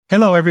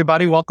Hello,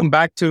 everybody. Welcome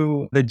back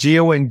to the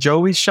Gio and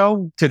Joey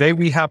show. Today,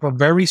 we have a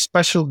very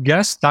special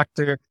guest,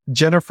 Dr.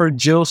 Jennifer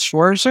Jill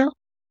Schwirzer.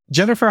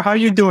 Jennifer, how are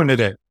you doing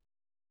today?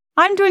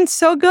 I'm doing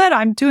so good.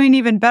 I'm doing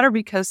even better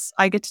because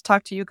I get to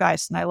talk to you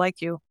guys and I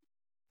like you.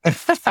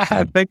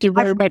 Thank you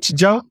very much,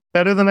 Joe.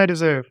 Better than I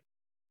deserve.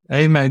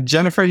 Amen.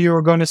 Jennifer, you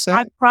were going to say?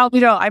 I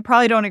probably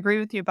don't agree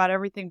with you about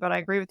everything, but I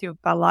agree with you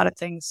about a lot of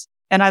things.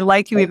 And I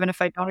like you even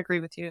if I don't agree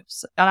with you.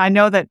 And I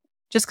know that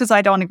just because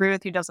I don't agree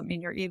with you doesn't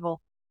mean you're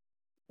evil.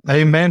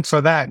 Amen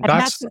for that. And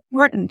that's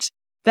important.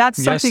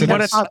 That's something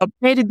that's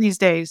updated these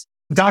days.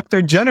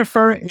 Dr.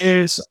 Jennifer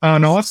is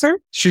an author.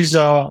 She's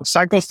a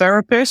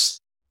psychotherapist.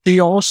 She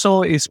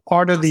also is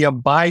part of the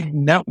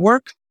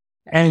Abide.network.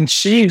 And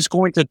she is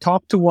going to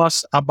talk to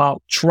us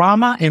about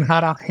trauma and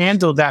how to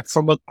handle that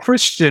from a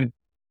Christian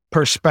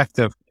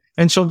perspective.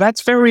 And so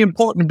that's very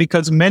important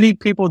because many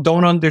people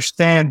don't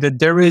understand that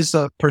there is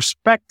a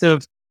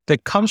perspective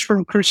that comes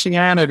from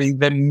Christianity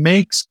that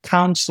makes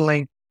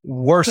counseling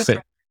worth it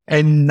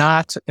and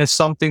not as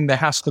something that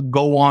has to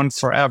go on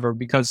forever.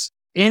 Because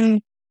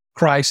in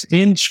Christ,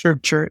 in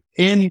Scripture,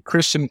 in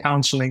Christian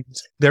counseling,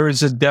 there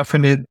is a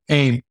definite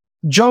aim.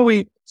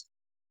 Joey,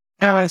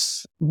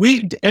 as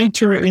we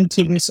enter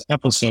into this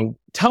episode,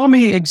 tell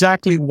me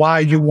exactly why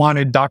you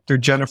wanted Dr.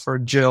 Jennifer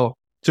Jill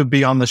to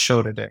be on the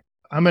show today.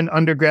 I'm an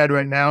undergrad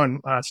right now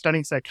and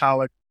studying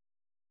psychology.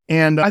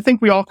 And I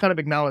think we all kind of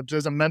acknowledge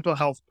there's a mental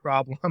health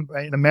problem,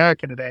 right, in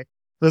America today.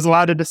 There's a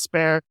lot of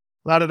despair,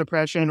 a lot of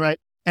depression, right?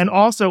 And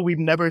also, we've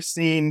never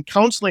seen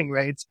counseling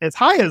rates as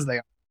high as they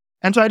are.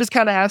 And so I just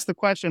kind of asked the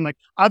question, like,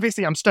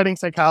 obviously I'm studying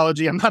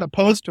psychology. I'm not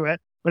opposed to it,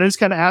 but I just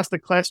kind of asked the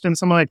question,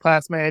 some of my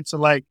classmates are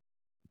like,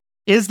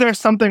 is there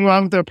something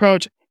wrong with the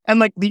approach? And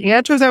like the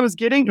answers I was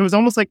getting, it was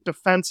almost like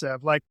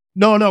defensive. Like,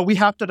 no, we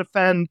have to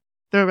defend.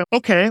 They're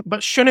okay,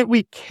 but shouldn't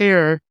we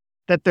care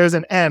that there's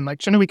an end?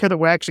 Like, shouldn't we care that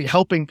we're actually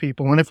helping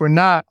people? And if we're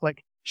not,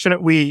 like,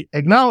 shouldn't we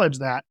acknowledge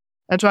that?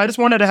 And so I just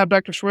wanted to have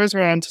Dr.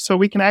 Schwirzer on so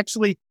we can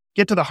actually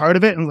get to the heart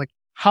of it and like,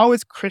 how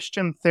is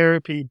Christian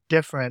therapy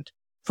different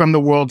from the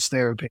world's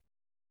therapy?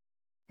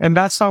 And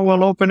that's how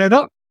we'll open it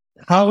up.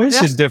 How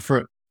is it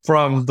different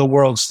from the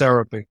world's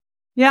therapy?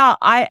 Yeah,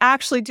 I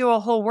actually do a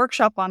whole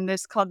workshop on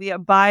this called the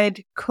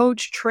Abide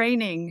Coach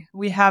Training.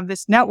 We have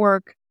this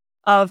network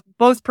of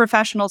both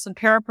professionals and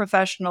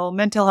paraprofessional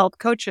mental health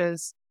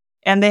coaches,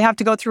 and they have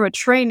to go through a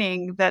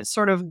training that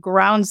sort of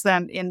grounds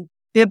them in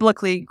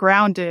biblically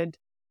grounded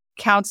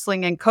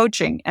counseling and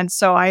coaching. And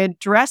so I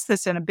address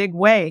this in a big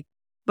way.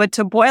 But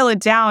to boil it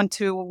down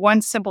to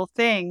one simple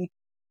thing,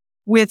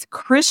 with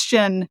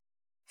Christian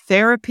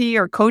therapy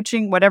or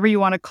coaching, whatever you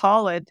want to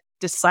call it,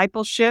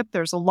 discipleship,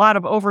 there's a lot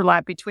of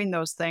overlap between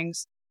those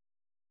things.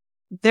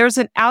 There's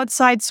an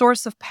outside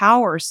source of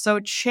power.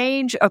 So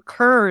change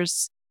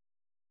occurs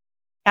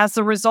as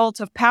a result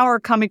of power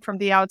coming from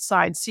the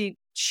outside. See,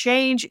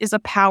 change is a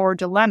power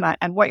dilemma.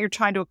 And what you're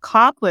trying to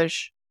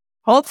accomplish,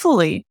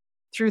 hopefully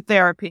through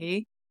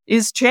therapy,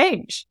 is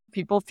change.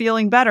 People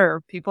feeling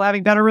better, people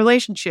having better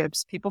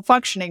relationships, people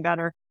functioning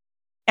better.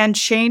 And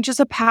change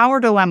is a power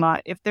dilemma.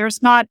 If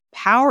there's not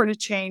power to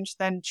change,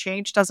 then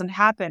change doesn't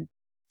happen.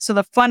 So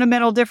the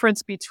fundamental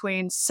difference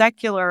between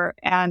secular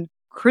and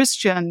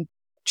Christian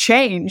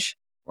change,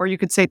 or you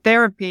could say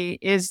therapy,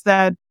 is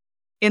that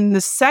in the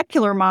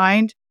secular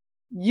mind,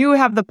 you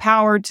have the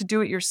power to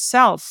do it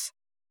yourself.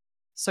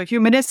 So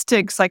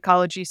humanistic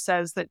psychology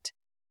says that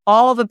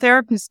all the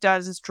therapist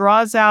does is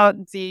draws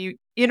out the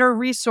inner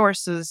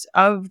resources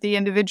of the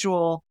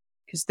individual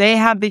because they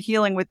have the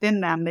healing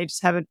within them. They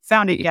just haven't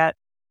found it yet.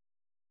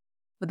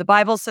 But the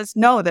Bible says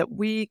no, that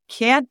we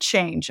can't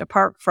change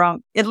apart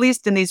from, at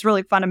least in these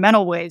really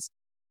fundamental ways,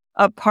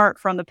 apart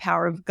from the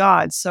power of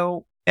God.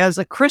 So as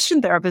a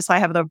Christian therapist, I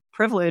have the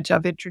privilege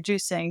of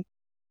introducing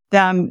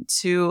them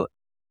to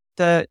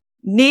the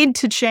need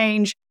to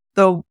change,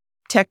 the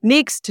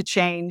techniques to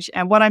change.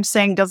 And what I'm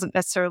saying doesn't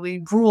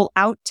necessarily rule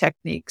out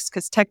techniques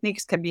because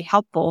techniques can be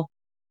helpful.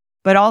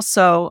 But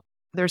also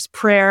there's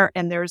prayer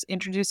and there's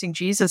introducing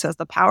Jesus as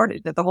the power,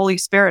 that the Holy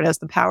Spirit has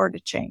the power to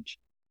change.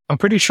 I'm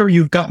pretty sure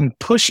you've gotten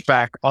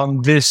pushback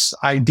on this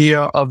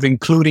idea of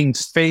including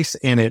faith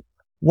in it.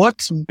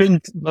 What's been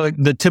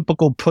the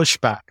typical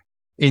pushback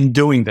in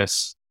doing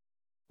this?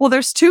 Well,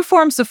 there's two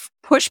forms of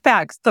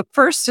pushbacks. The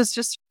first is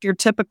just your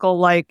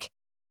typical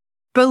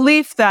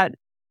belief that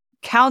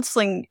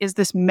counseling is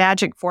this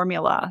magic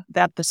formula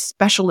that the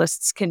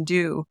specialists can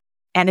do.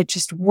 And it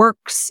just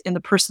works in the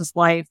person's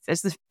life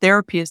as the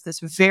therapy is this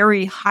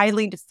very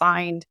highly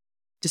defined,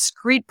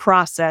 discrete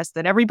process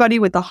that everybody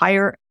with a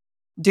higher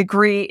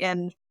degree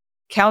in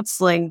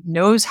counseling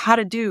knows how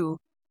to do.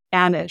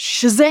 And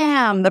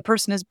shazam, the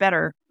person is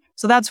better.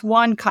 So that's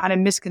one kind of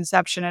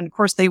misconception. And of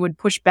course, they would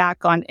push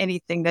back on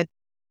anything that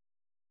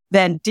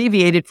then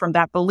deviated from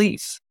that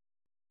belief,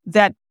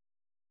 that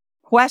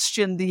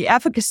questioned the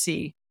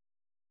efficacy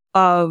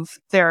of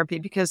therapy,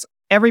 because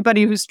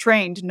everybody who's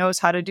trained knows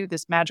how to do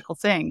this magical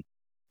thing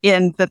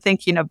in the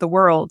thinking of the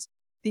world.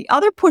 The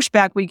other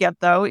pushback we get,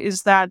 though,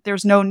 is that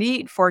there's no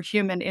need for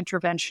human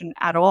intervention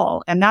at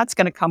all. And that's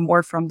going to come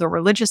more from the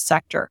religious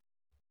sector.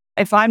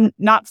 if I'm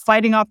not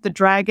fighting off the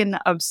dragon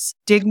of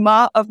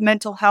stigma of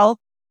mental health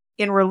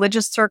in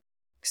religious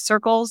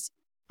circles,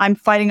 I'm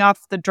fighting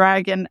off the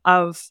dragon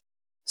of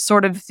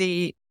sort of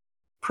the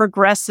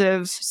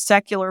progressive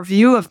secular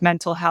view of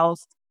mental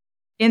health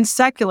in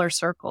secular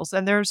circles.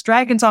 And there's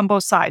dragons on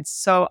both sides.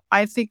 So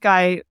I think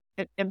I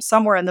am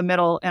somewhere in the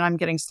middle and I'm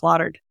getting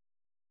slaughtered.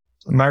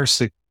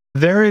 Mercy.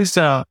 There is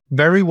a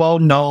very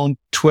well-known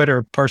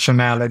Twitter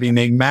personality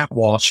named Matt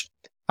Walsh.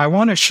 I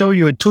want to show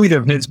you a tweet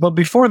of his, but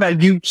before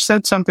that, you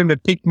said something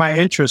that piqued my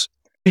interest.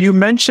 You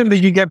mentioned that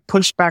you get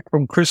pushback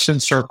from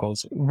Christian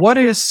circles. What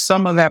is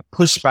some of that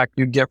pushback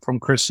you get from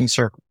Christian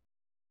circles?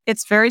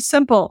 It's very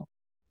simple.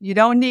 You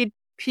don't need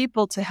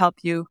people to help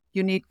you.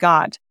 You need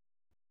God.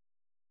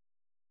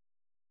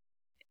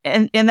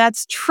 And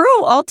that's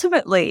true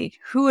ultimately.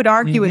 Who would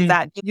argue with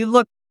that? You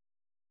look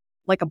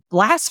like a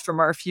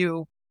blasphemer if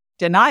you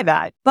deny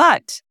that.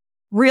 But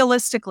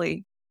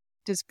realistically,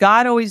 does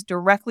God always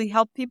directly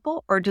help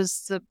people, or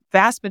does the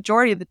vast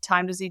majority of the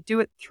time, does he do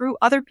it through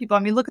other people?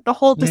 I mean, look at the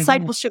whole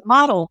discipleship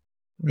model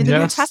in the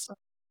New Testament.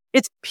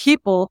 It's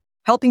people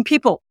helping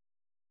people,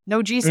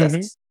 no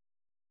Jesus.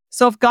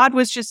 So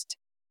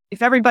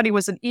if everybody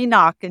was an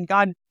Enoch and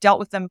God dealt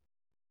with them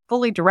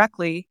fully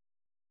directly,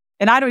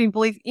 and I don't even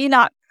believe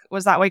Enoch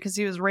was that way because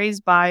he was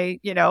raised by,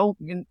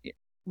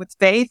 with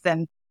faith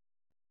and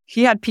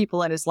he had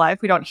people in his life.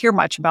 We don't hear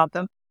much about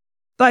them.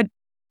 But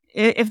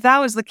if that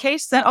was the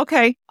case, then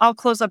okay, I'll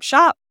close up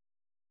shop.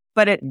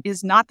 But it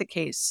is not the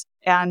case.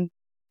 And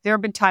there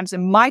have been times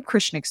in my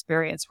Christian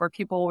experience where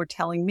people were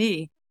telling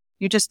me,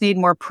 you just need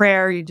more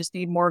prayer, you just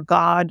need more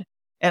God.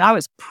 And I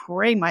was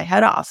praying my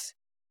head off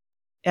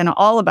and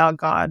all about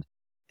God.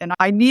 And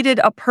I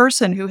needed a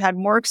person who had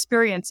more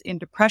experience in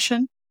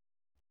depression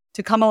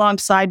to come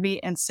alongside me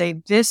and say,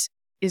 this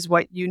is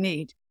what you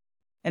need.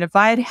 And if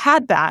I had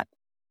had that,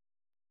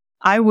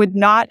 I would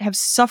not have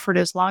suffered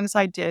as long as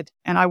I did,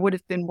 and I would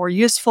have been more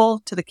useful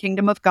to the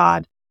kingdom of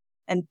God.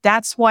 And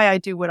that's why I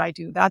do what I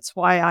do. That's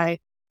why I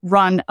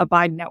run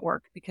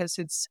Abide.network, because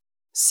it's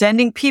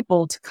sending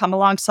people to come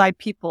alongside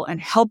people and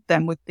help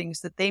them with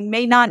things that they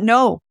may not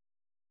know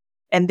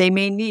and they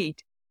may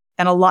need.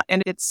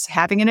 And it's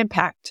having an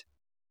impact.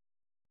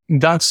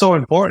 That's so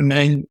important.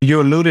 And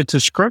you alluded to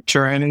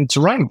scripture, and it's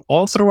right.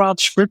 All throughout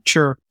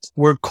scripture,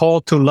 we're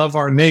called to love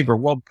our neighbor.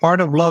 Well,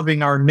 part of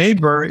loving our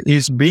neighbor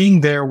is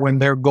being there when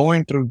they're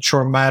going through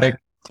traumatic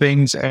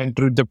things and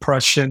through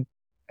depression.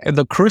 And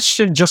the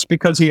Christian, just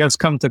because he has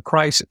come to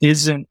Christ,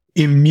 isn't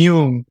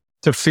immune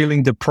to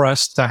feeling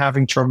depressed, to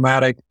having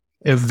traumatic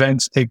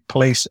events take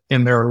place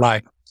in their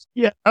life.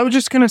 Yeah, I was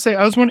just going to say,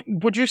 I was wondering,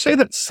 would you say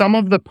that some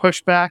of the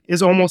pushback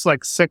is almost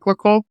like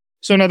cyclical?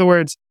 So in other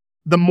words,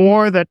 the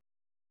more that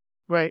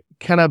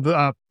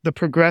the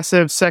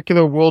progressive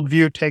secular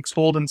worldview takes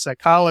hold in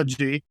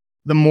psychology,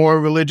 the more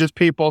religious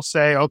people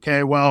say,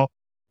 okay, well,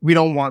 we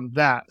don't want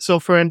that. So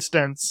for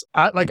instance,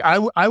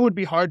 I would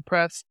be hard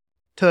pressed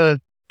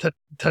to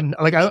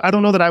I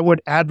don't know that I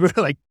would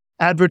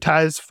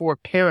advertise for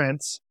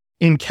parents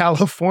in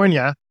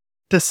California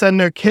to send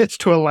their kids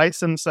to a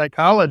licensed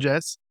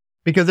psychologist,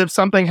 because if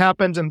something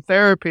happens in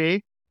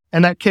therapy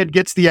and that kid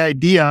gets the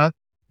idea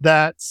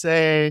that,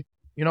 say,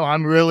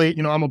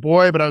 I'm a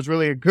boy, but I was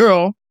really a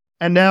girl.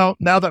 And now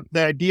that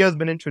the idea has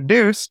been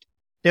introduced,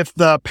 if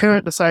the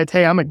parent decides,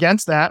 hey, I'm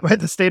against that, right,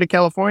 the state of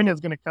California is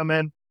going to come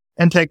in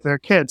and take their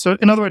kid. So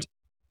in other words,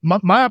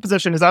 my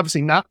opposition is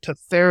obviously not to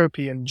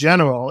therapy in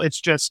general.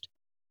 It's just,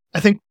 I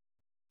think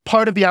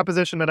part of the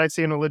opposition that I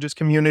see in religious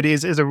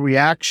communities is a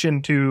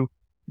reaction to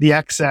the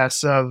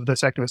excess of the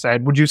secular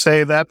side. Would you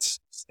say that's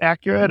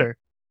accurate? Or?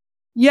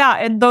 Yeah,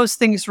 and those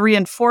things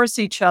reinforce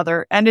each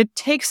other. And it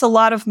takes a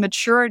lot of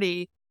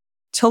maturity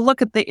to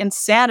look at the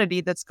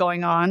insanity that's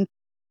going on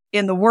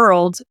in the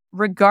world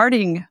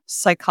regarding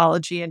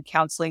psychology and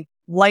counseling,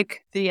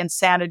 like the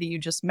insanity you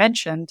just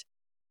mentioned,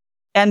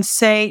 and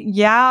say,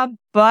 yeah,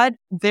 but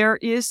there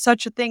is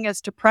such a thing as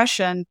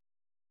depression.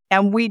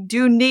 And we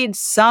do need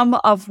some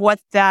of what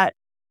that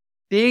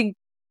big,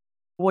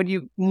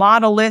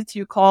 monolith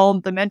you call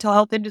the mental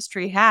health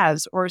industry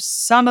has, or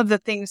some of the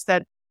things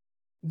that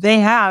they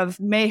have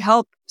may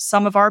help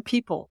some of our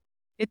people.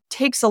 It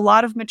takes a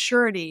lot of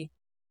maturity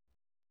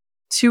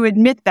to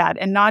admit that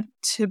and not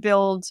to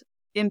build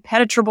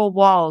impenetrable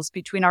walls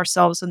between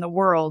ourselves and the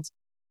world.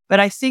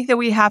 But I think that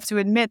we have to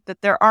admit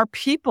that there are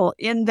people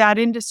in that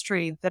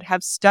industry that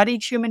have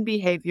studied human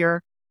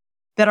behavior,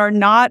 that are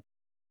not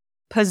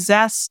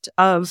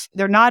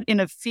they're not in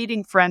a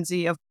feeding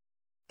frenzy of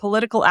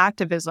political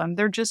activism.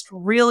 They're just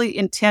really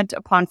intent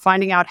upon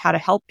finding out how to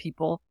help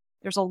people.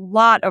 There's a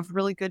lot of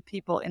really good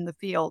people in the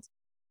field.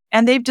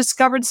 And they've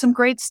discovered some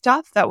great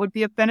stuff that would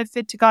be of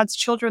benefit to God's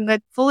children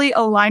that fully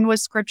align with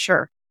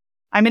scripture.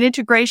 I'm an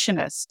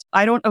integrationist.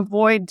 I don't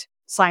avoid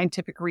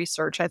scientific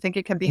research. I think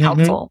it can be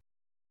helpful.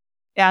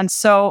 And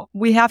so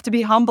we have to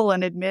be humble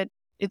and admit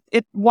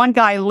it. One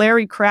guy,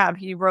 Larry Crabb,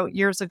 he wrote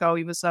years ago,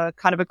 he was a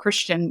kind of a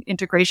Christian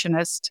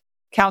integrationist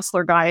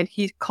counselor guy, and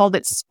he called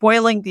it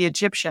spoiling the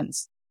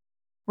Egyptians,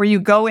 where you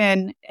go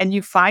in and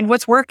you find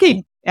what's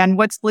working and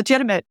what's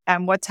legitimate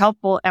and what's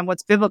helpful and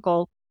what's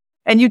biblical.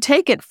 And you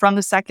take it from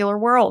the secular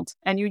world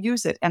and you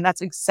use it. And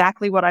that's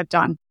exactly what I've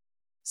done.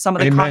 Some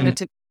of the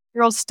cognitive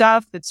behavioral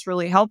stuff that's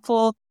really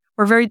helpful.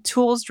 We're very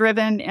tools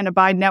driven in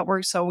Abide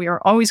Network. So we are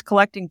always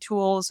collecting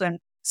tools. And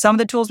some of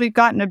the tools we've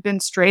gotten have been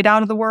straight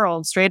out of the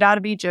world, straight out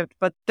of Egypt,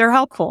 but they're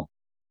helpful.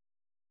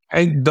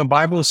 And the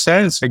Bible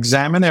says,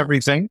 examine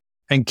everything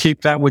and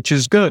keep that which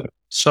is good.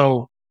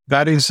 So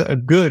that is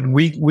good.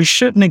 We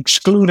shouldn't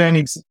exclude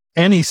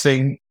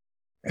anything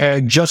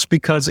just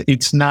because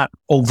it's not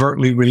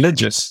overtly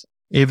religious.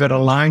 If it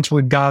aligns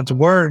with God's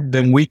word,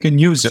 then we can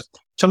use it.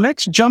 So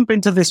let's jump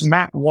into this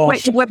Matt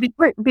Walsh. Wait,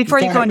 before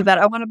you go into that,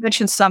 I want to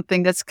mention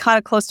something that's kind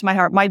of close to my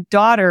heart. My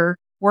daughter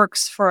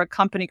works for a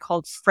company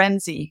called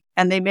Frenzy,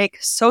 and they make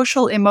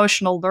social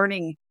emotional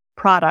learning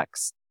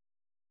products.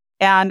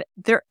 And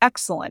they're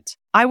excellent.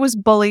 I was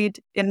bullied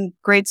in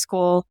grade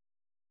school.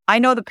 I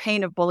know the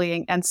pain of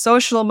bullying, and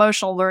social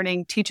emotional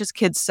learning teaches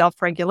kids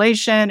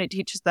self-regulation. It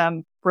teaches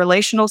them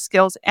relational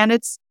skills, and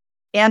it's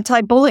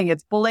anti-bullying.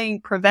 It's bullying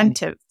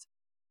preventive.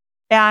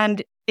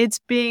 And it's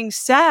being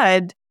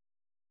said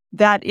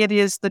that it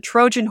is the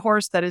Trojan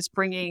horse that is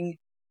bringing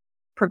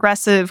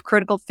progressive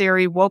critical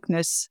theory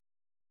wokeness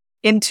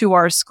into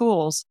our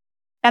schools.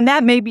 And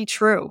that may be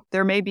true.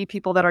 There may be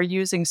people that are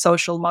using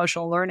social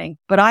emotional learning,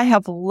 but I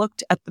have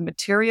looked at the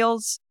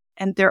materials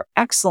and they're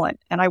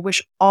excellent. And I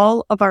wish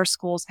all of our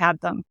schools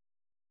had them.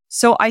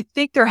 So I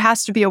think there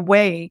has to be a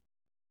way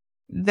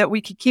that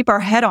we could keep our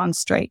head on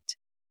straight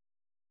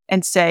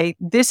and say,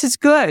 this is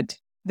good,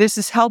 this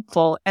is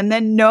helpful, and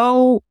then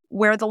know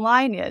where the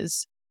line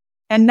is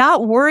and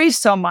not worry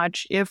so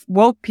much if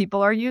woke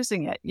people are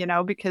using it,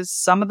 because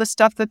some of the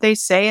stuff that they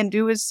say and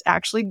do is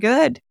actually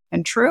good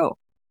and true.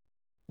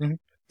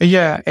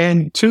 Yeah.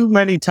 And too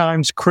many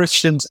times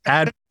Christians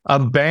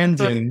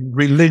abandon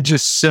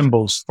religious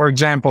symbols. For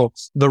example,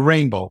 the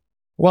rainbow.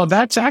 Well,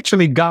 that's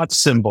actually God's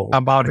symbol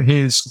about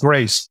his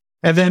grace.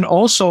 And then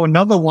also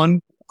another one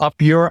up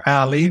your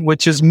alley,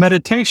 which is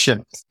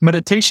meditation.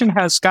 Meditation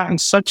has gotten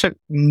such a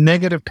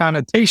negative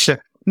connotation.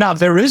 Now,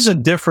 there is a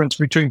difference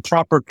between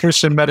proper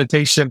Christian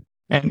meditation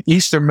and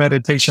Eastern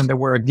meditation that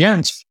we're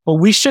against, but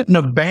we shouldn't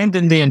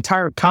abandon the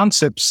entire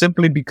concept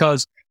simply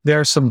because there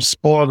are some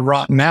spoiled,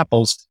 rotten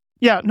apples.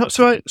 Yeah, no.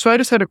 So I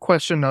just had a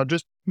question now,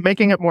 just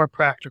making it more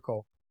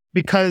practical,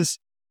 because,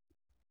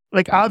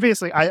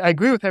 obviously, I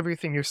agree with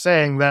everything you're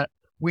saying that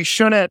we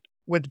shouldn't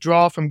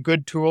withdraw from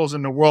good tools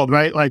in the world,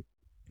 right?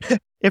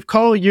 If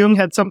Carl Jung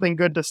had something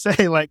good to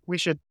say, we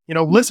should,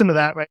 listen to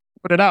that, right?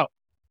 Put it out.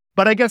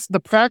 But I guess the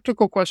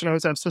practical question I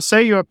always have, so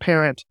say you're a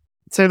parent,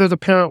 say there's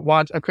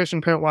a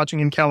Christian parent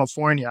watching in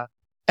California,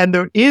 and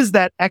there is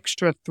that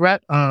extra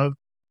threat of,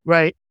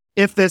 right?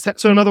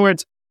 So in other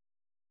words,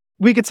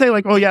 we could say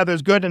oh yeah,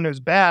 there's good and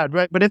there's bad,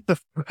 right? But if the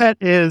threat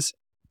is,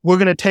 we're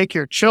going to take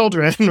your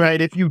children,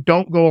 right? If you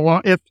don't go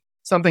along, if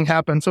something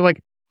happens. So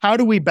how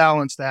do we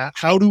balance that?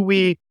 How do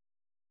we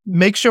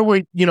make sure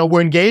we're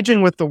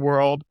engaging with the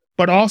world,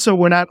 but also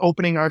we're not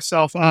opening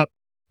ourselves up,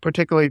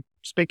 particularly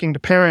speaking to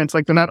parents,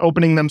 they're not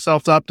opening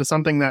themselves up to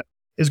something that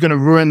is going to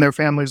ruin their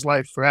family's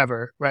life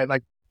forever, right?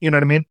 You know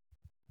what I mean?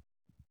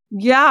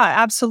 Yeah,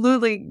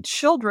 absolutely.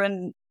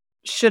 Children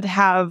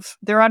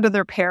they're under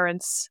their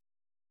parents'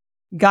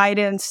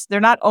 guidance. They're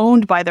not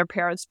owned by their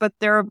parents, but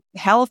their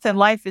health and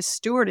life is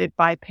stewarded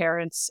by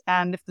parents.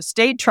 And if the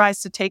state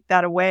tries to take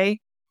that away,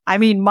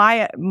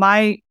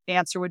 my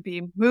answer would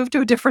be move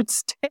to a different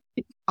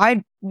state.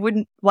 I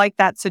wouldn't like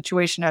that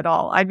situation at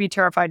all. I'd be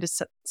terrified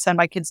to send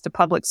my kids to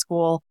public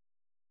school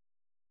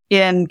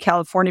in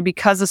California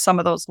because of some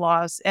of those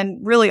laws, and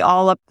really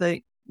all up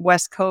the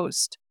West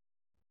Coast.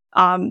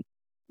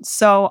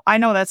 So I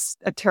know that's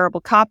a terrible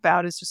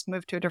cop-out, is just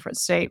move to a different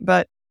state.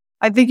 But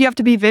I think you have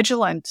to be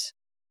vigilant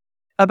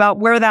about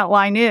where that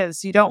line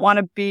is. You don't want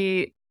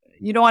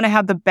to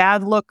have the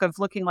bad look of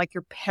looking like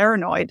you're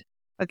paranoid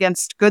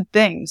against good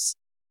things.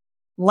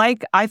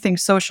 I think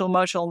social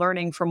emotional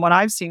learning, from what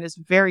I've seen, is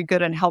very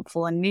good and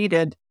helpful and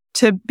needed.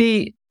 To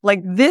be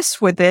like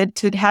this with it,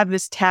 to have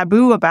this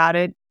taboo about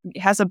it,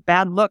 has a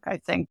bad look, I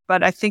think.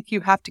 But I think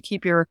you have to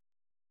keep your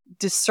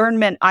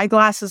discernment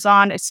eyeglasses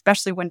on,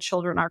 especially when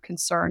children are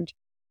concerned.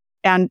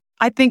 And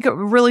I think a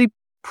really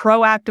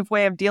proactive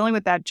way of dealing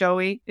with that,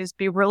 Joey, is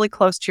be really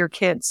close to your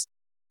kids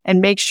and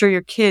make sure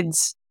your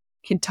kids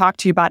can talk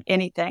to you about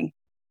anything.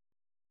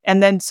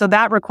 And then, so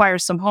that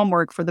requires some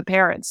homework for the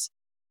parents,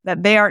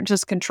 that they aren't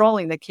just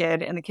controlling the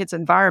kid and the kid's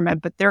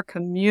environment, but they're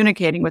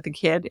communicating with the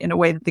kid in a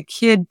way that the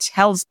kid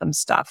tells them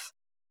stuff.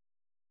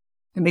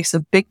 It makes a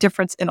big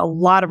difference in a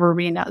lot of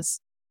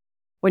arenas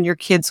when your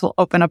kids will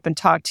open up and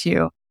talk to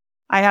you.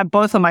 I had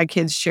both of my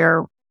kids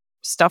share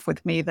stuff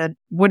with me that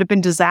would have been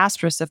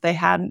disastrous if they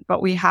hadn't,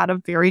 but we had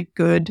a very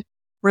good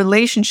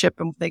relationship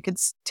and they could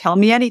tell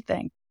me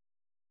anything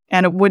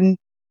and it wouldn't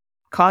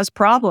cause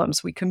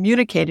problems. We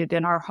communicated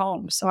in our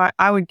home. So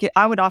I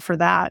would offer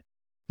that.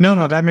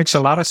 No, that makes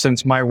a lot of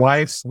sense. My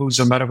wife, who's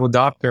a medical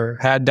doctor,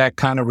 had that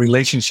kind of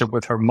relationship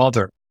with her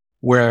mother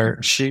where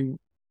she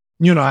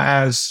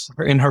as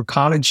in her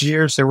college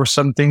years, there were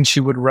some things she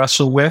would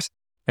wrestle with,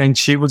 and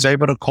she was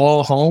able to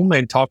call home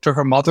and talk to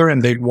her mother,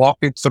 and they'd walk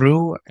it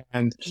through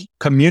and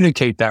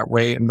communicate that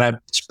way. And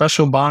that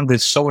special bond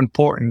is so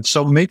important.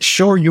 So make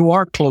sure you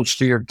are close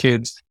to your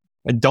kids,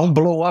 and don't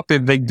blow up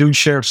if they do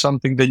share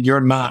something that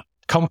you're not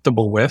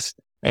comfortable with,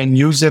 and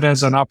use it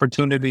as an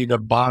opportunity to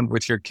bond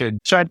with your kid.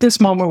 So at this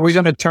moment, we're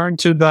going to turn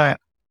to the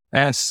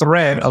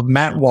thread of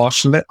Matt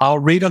Walsh. I'll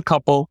read a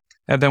couple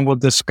and then we'll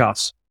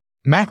discuss.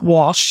 Matt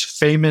Walsh,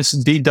 famous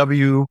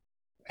DW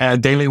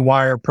Daily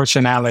Wire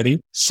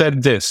personality,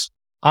 said this: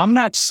 "I'm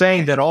not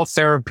saying that all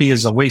therapy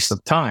is a waste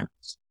of time,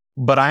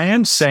 but I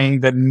am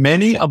saying that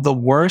many of the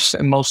worst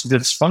and most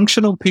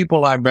dysfunctional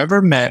people I've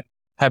ever met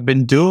have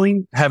been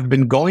going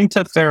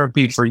to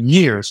therapy for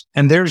years,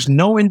 and there's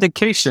no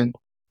indication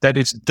that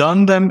it's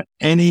done them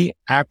any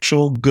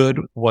actual good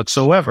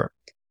whatsoever.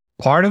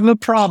 Part of the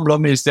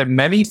problem is that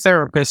many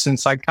therapists and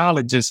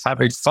psychologists have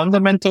a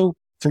fundamental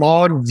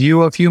flawed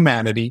view of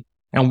humanity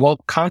and what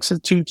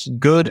constitutes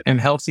good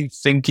and healthy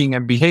thinking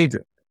and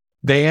behavior.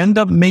 They end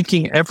up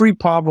making every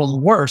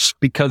problem worse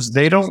because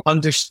they don't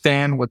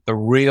understand what the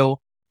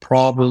real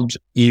problems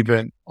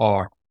even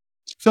are."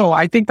 So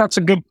I think that's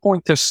a good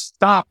point to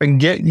stop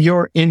and get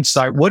your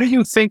insight. What do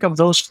you think of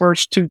those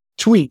first two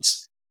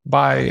tweets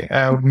by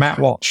Matt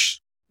Walsh?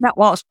 Matt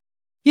Walsh.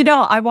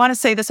 I want to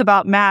say this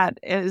about Matt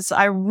is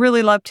I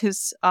really loved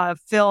his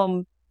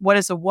film, What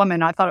is a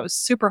Woman? I thought it was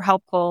super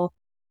helpful.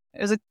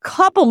 There's a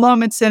couple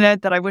moments in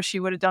it that I wish he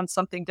would have done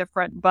something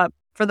different, but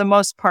for the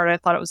most part, I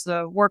thought it was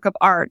a work of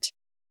art.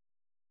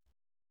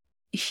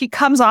 He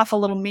comes off a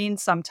little mean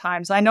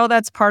sometimes. I know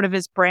that's part of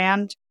his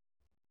brand,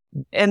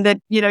 and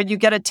that, you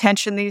get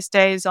attention these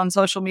days on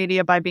social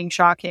media by being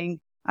shocking.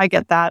 I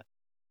get that.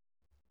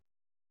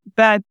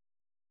 But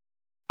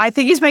I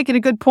think he's making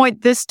a good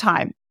point this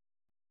time,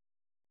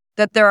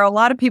 that there are a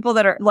lot of people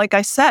that are, like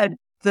I said,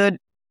 the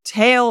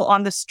tale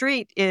on the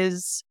street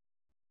is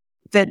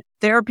that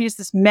therapy is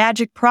this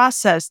magic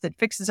process that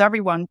fixes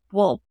everyone.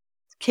 Well,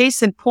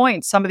 case in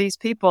point, some of these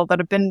people that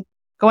have been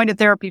going to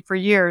therapy for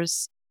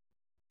years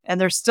and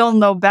they're still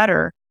no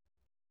better.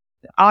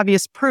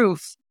 Obvious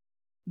proof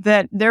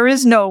that there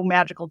is no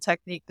magical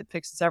technique that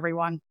fixes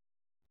everyone.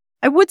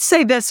 I would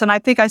say this, and I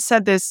think I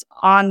said this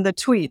on the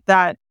tweet,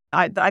 that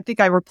I think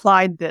I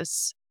replied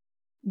this,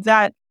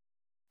 that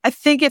I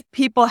think if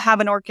people have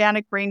an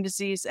organic brain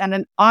disease and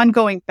an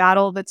ongoing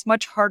battle that's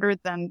much harder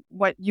than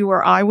what you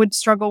or I would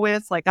struggle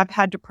with, like I've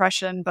had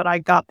depression, but I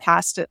got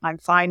past it and I'm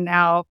fine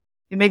now.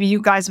 And maybe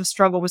you guys have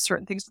struggled with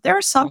certain things. There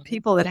are some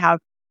people that have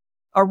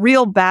a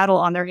real battle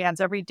on their hands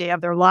every day of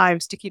their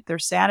lives to keep their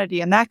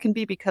sanity. And that can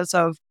be because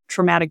of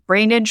traumatic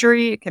brain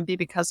injury. It can be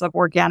because of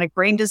organic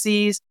brain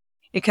disease.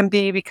 It can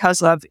be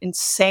because of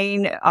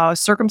insane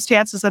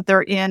circumstances that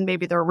they're in.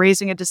 Maybe they're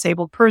raising a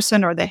disabled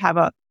person, or they have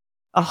a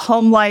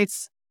home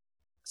life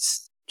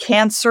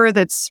cancer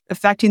that's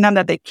affecting them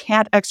that they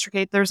can't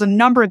extricate. There's a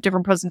number of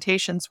different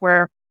presentations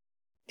where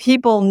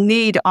people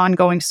need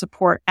ongoing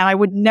support. And I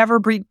would never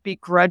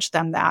begrudge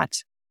them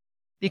that,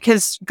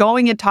 because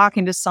going and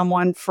talking to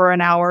someone for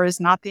an hour is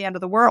not the end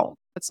of the world.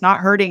 It's not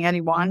hurting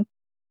anyone.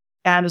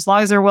 And as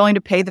long as they're willing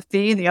to pay the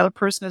fee and the other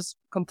person is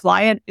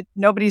compliant,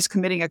 nobody's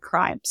committing a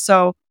crime.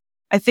 So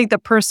I think the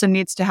person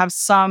needs to have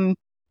some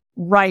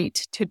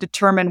right to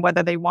determine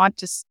whether they want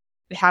to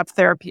have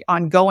therapy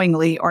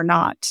ongoingly or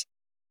not.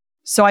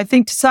 So I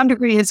think to some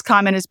degree, his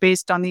comment is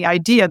based on the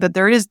idea that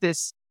there is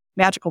this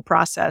magical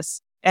process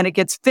and it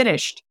gets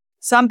finished.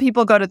 Some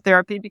people go to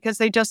therapy because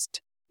they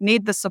just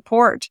need the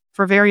support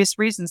for various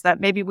reasons that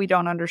maybe we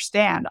don't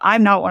understand.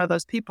 I'm not one of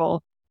those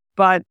people,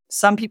 but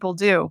some people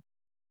do.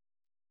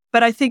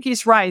 But I think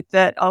he's right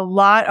that a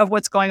lot of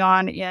what's going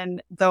on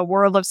in the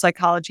world of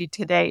psychology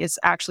today is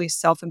actually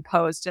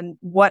self-imposed. And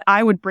what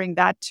I would bring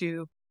that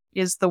to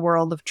is the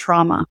world of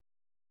trauma.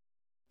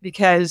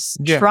 Because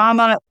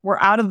trauma, we're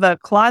out of the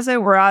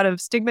closet, we're out of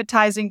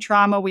stigmatizing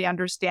trauma. We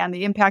understand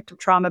the impact of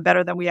trauma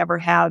better than we ever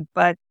have.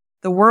 But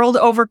the world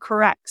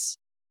overcorrects.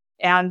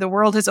 And the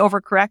world has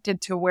overcorrected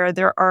to where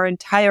there are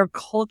entire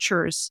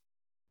cultures,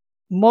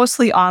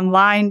 mostly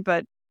online,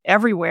 but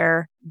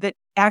everywhere, that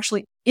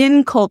actually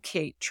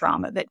inculcate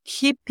trauma, that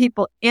keep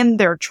people in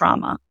their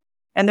trauma.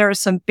 And there are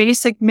some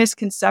basic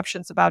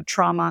misconceptions about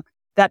trauma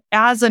that,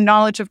 as a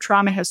knowledge of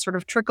trauma has sort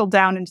of trickled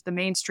down into the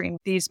mainstream,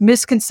 these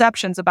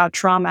misconceptions about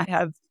trauma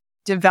have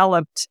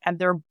developed and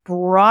they're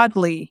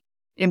broadly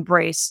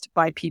embraced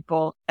by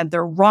people, and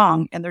they're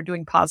wrong and they're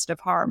doing positive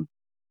harm.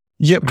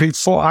 Yeah,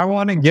 before I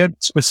want to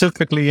get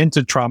specifically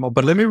into trauma,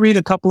 but let me read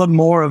a couple of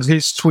more of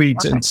his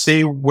tweets and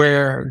see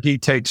where he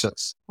takes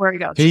us. Where he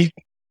goes.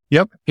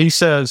 He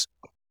says,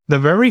 the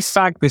very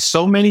fact that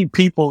so many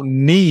people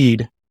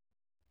need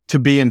to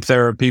be in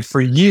therapy for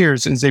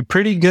years is a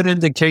pretty good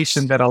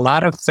indication that a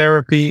lot of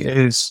therapy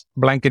is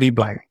blankety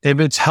blank.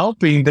 If it's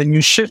helping, then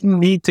you shouldn't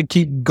need to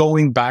keep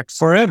going back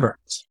forever.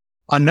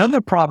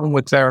 Another problem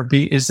with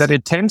therapy is that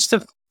it tends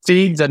to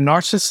feed the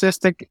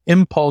narcissistic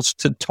impulse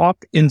to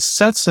talk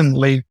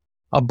incessantly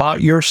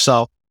about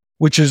yourself,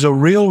 which is a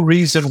real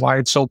reason why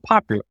it's so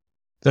popular.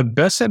 the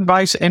best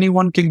advice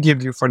anyone can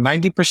give you for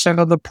 90%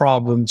 of the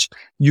problems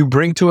you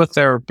bring to a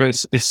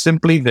therapist is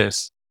simply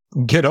this: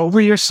 get over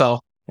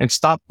yourself and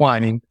stop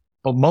whining.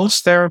 But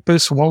most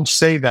therapists won't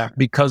say that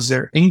because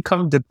their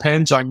income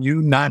depends on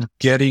you not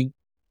getting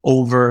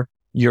over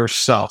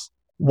yourself.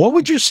 What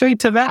would you say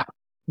to that?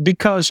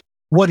 Because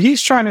what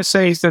he's trying to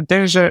say is that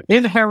there's an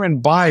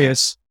inherent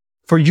bias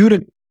for you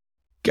to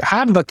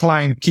have the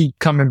client keep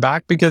coming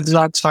back because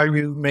that's how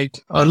you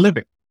make a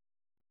living.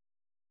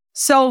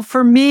 So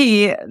for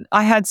me,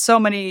 I had so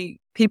many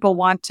people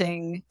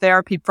wanting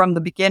therapy from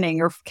the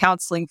beginning or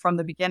counseling from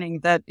the beginning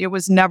that I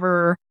was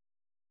never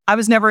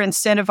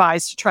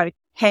incentivized to try to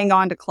hang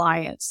on to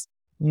clients.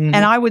 Mm-hmm.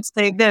 And I would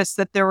say this,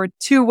 that there were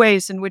two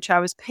ways in which I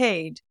was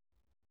paid: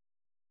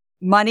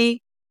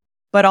 money,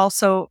 but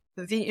also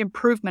the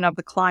improvement of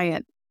the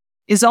client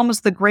is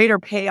almost the greater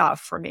payoff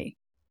for me.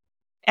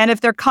 And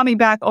if they're coming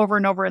back over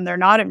and over and they're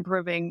not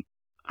improving,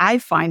 I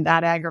find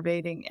that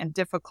aggravating and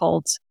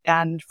difficult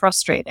and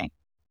frustrating.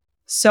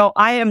 So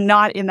I am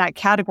not in that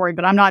category,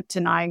 but I'm not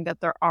denying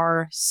that there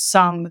are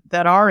some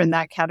that are in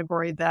that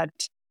category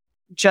that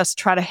just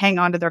try to hang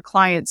on to their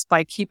clients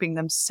by keeping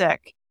them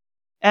sick.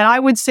 And I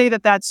would say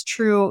that that's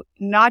true,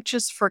 not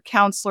just for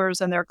counselors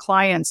and their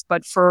clients,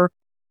 but for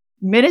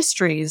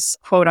ministries,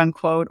 quote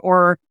unquote,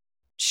 or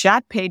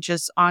chat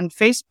pages on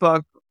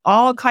Facebook,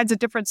 all kinds of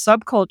different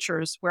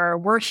subcultures where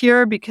we're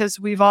here because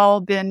we've all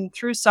been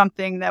through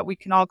something that we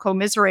can all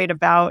commiserate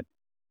about.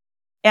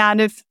 And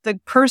if the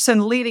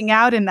person leading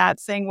out in that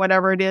thing,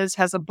 whatever it is,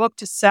 has a book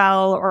to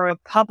sell or a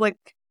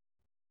public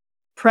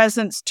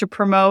presence to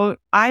promote,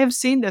 I have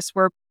seen this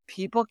where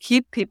people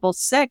keep people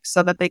sick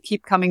so that they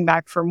keep coming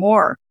back for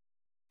more.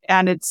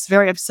 And it's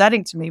very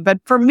upsetting to me.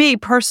 But for me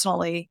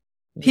personally,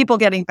 people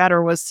getting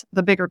better was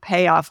the bigger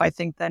payoff, I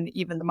think, than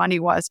even the money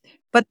was.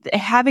 But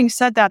having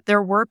said that,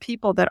 there were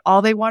people that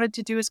all they wanted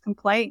to do is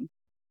complain.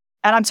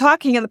 And I'm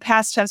talking in the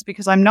past tense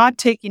because I'm not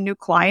taking new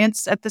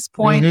clients at this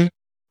point. Mm-hmm.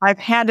 I've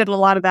handed a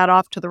lot of that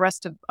off to the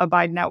rest of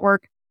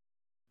Abide.network.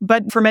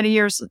 But for many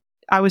years,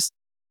 I was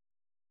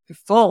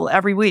full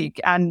every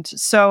week. And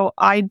so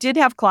I did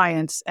have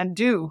clients, and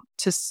do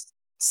to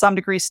some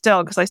degree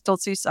still, because I still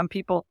see some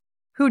people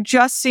who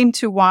just seem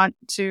to want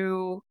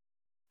to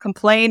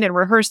complain and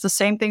rehearse the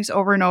same things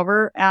over and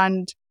over,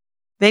 and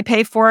they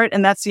pay for it,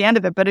 and that's the end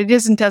of it. But it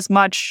isn't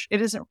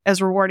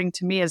as rewarding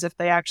to me as if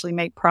they actually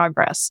make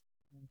progress.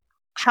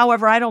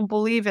 However, I don't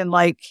believe in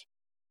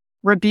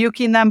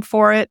rebuking them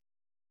for it.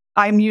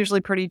 I'm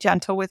usually pretty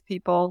gentle with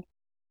people.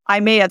 I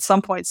may at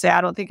some point say,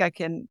 I don't think I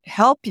can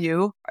help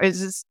you.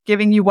 Is this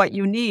giving you what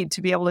you need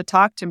to be able to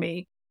talk to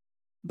me?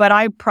 But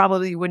I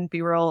probably wouldn't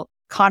be real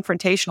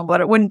confrontational,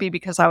 but it wouldn't be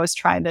because I was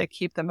trying to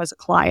keep them as a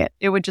client.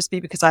 It would just be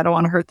because I don't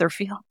want to hurt their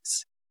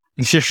feelings.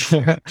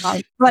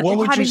 But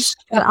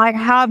I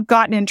have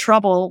gotten in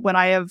trouble when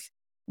I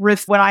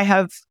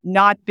have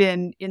not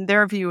been, in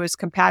their view, as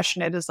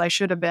compassionate as I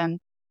should have been.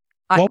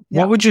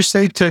 What would you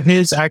say to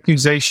his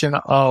accusation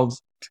of,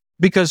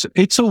 because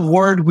it's a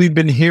word we've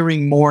been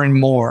hearing more and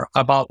more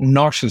about,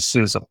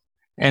 narcissism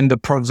and the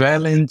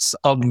prevalence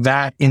of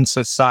that in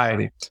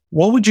society?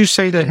 What would you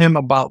say to him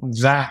about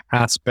that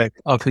aspect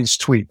of his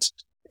tweets?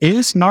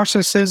 Is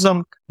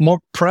narcissism more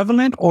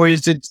prevalent, or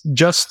is it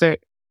just that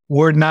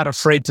we're not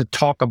afraid to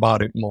talk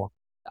about it more?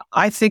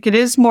 I think it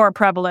is more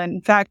prevalent.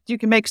 In fact, you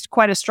can make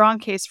quite a strong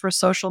case for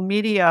social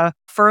media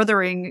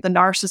furthering the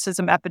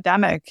narcissism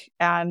epidemic.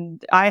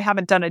 And I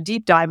haven't done a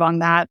deep dive on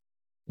that.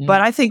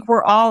 But I think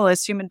we're all,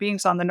 as human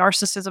beings, on the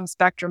narcissism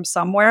spectrum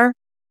somewhere.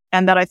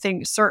 And that I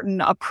think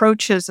certain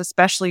approaches,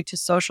 especially to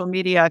social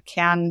media,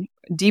 can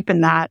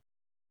deepen that.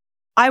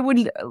 I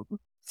would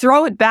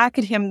throw it back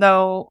at him,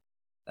 though.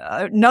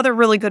 Another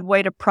really good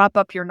way to prop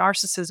up your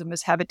narcissism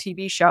is have a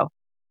TV show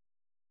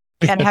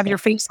and have your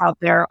face out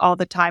there all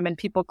the time and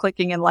people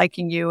clicking and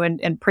liking you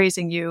and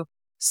praising you.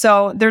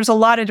 So there's a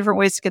lot of different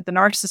ways to get the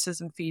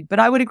narcissism feed. But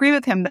I would agree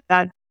with him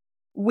that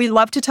we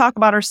love to talk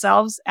about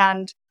ourselves,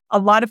 and a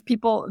lot of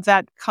people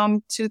that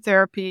come to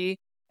therapy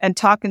and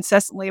talk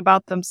incessantly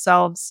about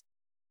themselves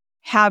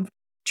have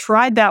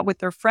tried that with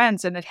their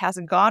friends, and it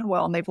hasn't gone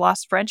well, and they've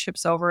lost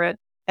friendships over it.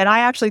 And I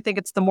actually think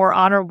it's the more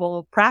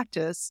honorable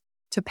practice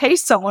to pay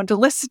someone to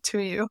listen to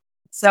you.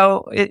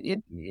 So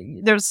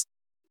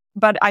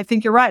but I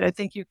think you're right. I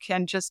think you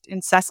can just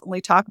incessantly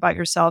talk about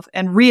yourself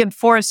and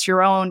reinforce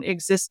your own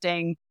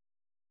existing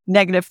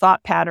negative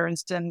thought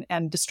patterns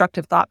and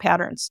destructive thought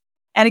patterns.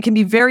 And it can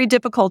be very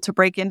difficult to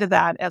break into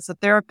that as a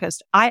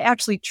therapist. I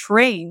actually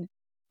train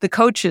the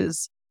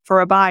coaches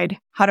for Abide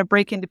how to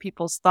break into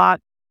people's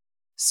thought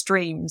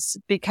streams,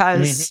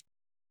 because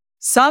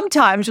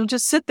sometimes you'll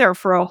just sit there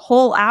for a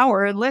whole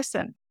hour and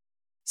listen.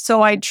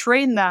 So I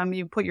train them.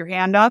 You put your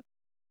hand up.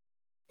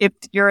 If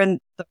you're in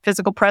the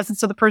physical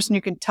presence of the person,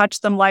 you can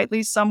touch them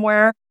lightly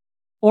somewhere.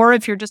 Or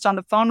if you're just on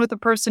the phone with the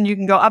person, you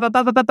can go up,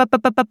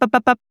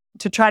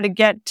 to try to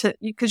get to,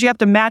 because you have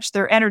to match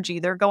their energy.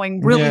 They're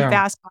going really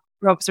fast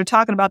because they're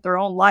talking about their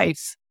own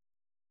life.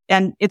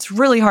 And it's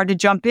really hard to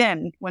jump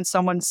in when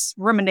someone's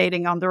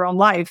ruminating on their own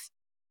life.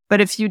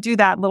 But if you do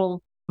that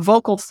little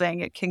vocal thing.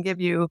 It can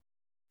give you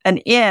an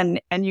in,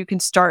 and you can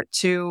start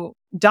to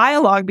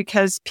dialogue,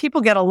 because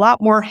people get a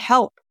lot more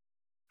help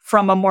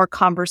from a more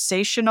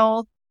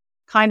conversational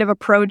kind of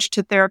approach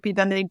to therapy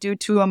than they do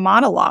to a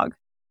monologue.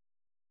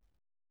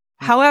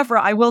 However,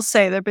 I will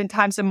say there have been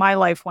times in my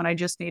life when I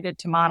just needed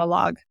to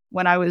monologue.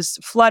 When I was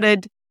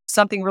flooded,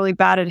 something really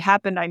bad had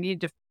happened, I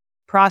needed to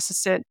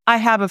process it. I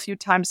have a few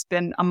times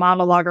been a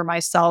monologuer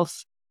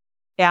myself,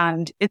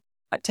 and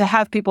to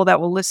have people that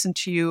will listen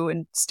to you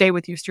and stay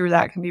with you through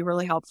that can be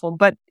really helpful.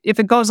 But if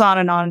it goes on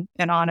and on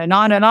and on and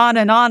on and on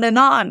and on and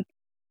on,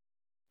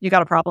 you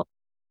got a problem.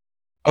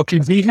 Okay,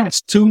 he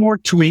has 2 more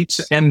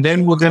tweets, and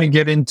then we're going to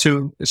get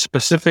into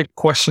specific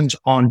questions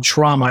on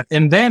trauma.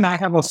 And then I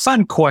have a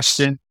fun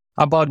question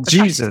about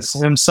Jesus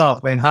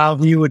himself and how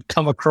he would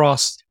come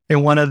across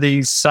in one of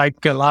these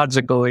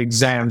psychological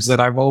exams that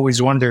I've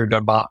always wondered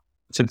about.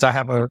 Since I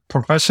have a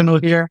professional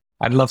here,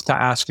 I'd love to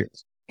ask you.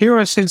 Here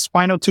are his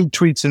final 2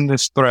 tweets in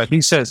this thread.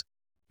 He says,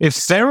 if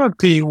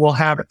therapy will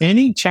have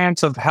any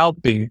chance of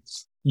helping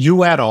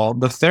you at all,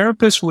 the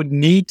therapist would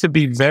need to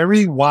be a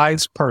very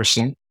wise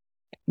person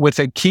with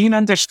a keen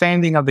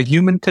understanding of the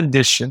human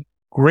condition,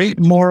 great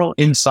moral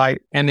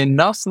insight, and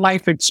enough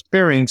life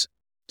experience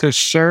to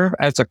serve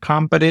as a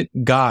competent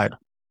guide.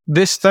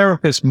 This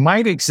therapist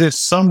might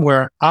exist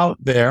somewhere out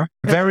there.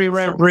 Very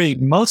rare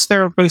breed. Most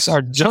therapists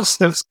are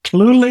just as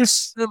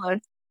clueless,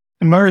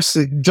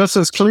 just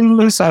as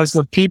clueless as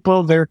the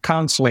people they're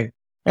counseling.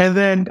 And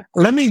then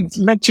let me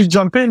let you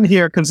jump in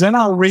here, because then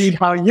I'll read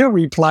how you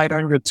replied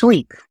on your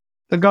tweet.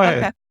 So go ahead.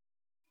 Okay.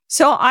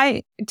 So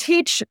I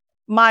teach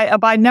my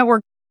Abide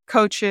Network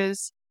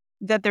coaches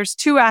that there's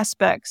 2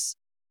 aspects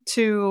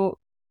to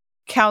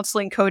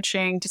counseling,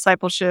 coaching,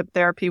 discipleship,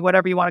 therapy,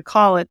 whatever you want to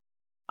call it.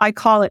 I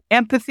call it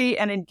empathy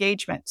and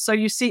engagement. So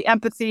you see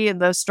empathy in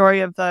the story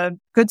of the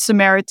Good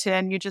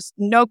Samaritan. You just,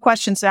 no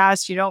questions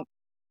asked. You don't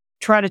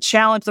try to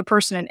challenge the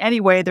person in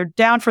any way. They're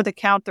down for the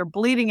count. They're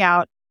bleeding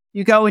out.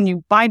 You go and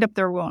you bind up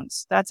their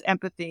wounds. That's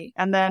empathy.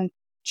 And then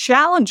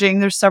challenging,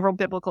 there's several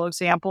biblical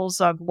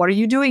examples of, what are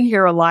you doing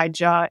here,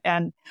 Elijah?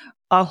 And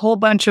a whole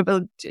bunch of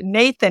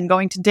Nathan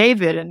going to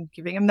David and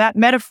giving him that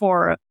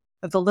metaphor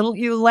of the little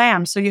ewe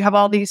lamb. So you have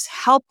all these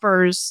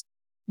helpers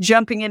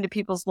jumping into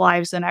people's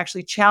lives and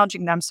actually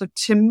challenging them. So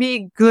to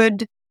me,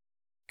 good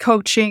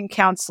coaching,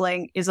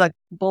 counseling is a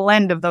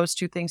blend of those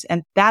 2 things.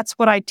 And that's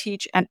what I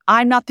teach. And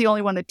I'm not the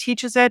only one that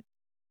teaches it.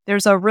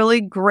 There's a really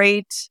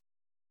great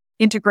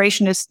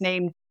integrationist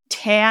named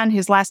Tan.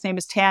 His last name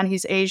is Tan.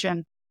 He's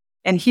Asian.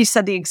 And he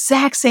said the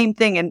exact same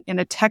thing in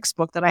a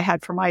textbook that I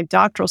had for my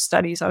doctoral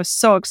studies. I was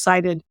so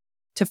excited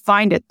to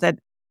find it, that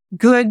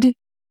good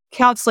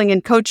counseling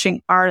and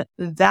coaching are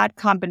that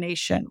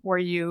combination where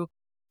you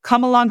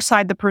come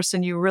alongside the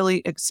person, you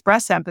really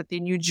express empathy,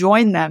 and you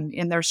join them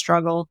in their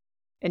struggle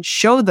and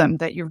show them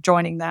that you're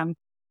joining them.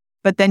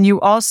 But then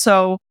you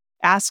also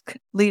ask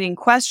leading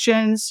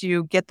questions,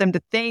 you get them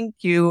to think,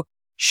 you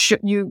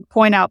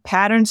point out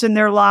patterns in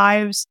their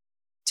lives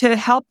to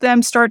help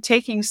them start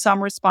taking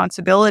some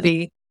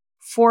responsibility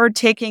for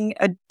taking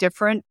a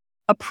different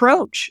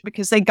approach,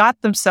 because they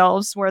got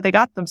themselves where they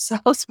got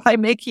themselves by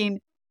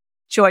making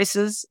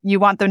choices. You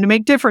want them to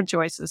make different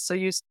choices. So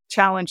you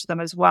challenge them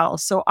as well.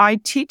 So I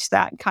teach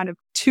that kind of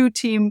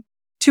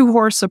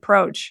 2-horse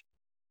approach.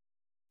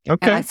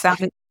 Okay. And I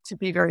found it to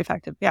be very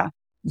effective. Yeah.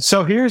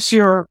 So here's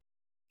your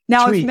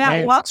Now, tweet. if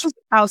Matt Watts was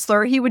a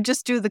counselor, he would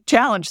just do the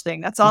challenge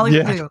thing. That's all he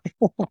would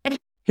do.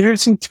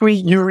 Here's a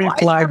tweet you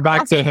replied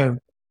back to him.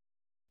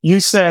 You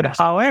said,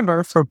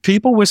 however, for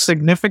people with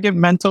significant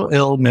mental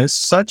illness,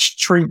 such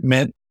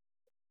treatment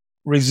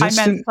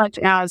resistant. I meant such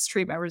as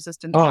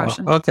treatment-resistant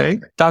depression. Oh,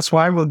 okay. That's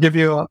why we'll give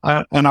you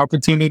an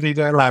opportunity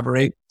to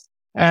elaborate.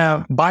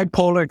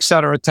 Bipolar,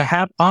 etc. To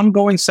have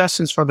ongoing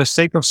sessions for the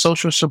sake of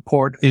social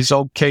support is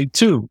okay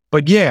too.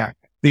 But yeah,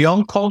 the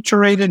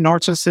unculturated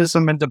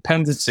narcissism and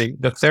dependency,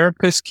 the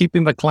therapist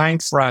keeping the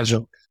client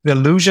fragile, the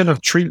illusion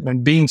of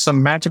treatment being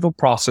some magical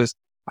process.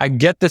 I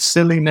get the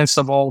silliness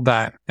of all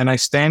that, and I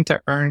stand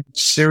to earn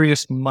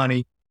serious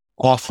money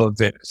off of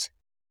it.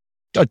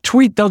 A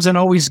tweet doesn't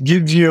always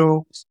give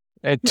you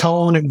a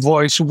tone and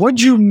voice. What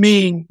do you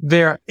mean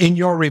there in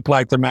your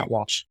reply to Matt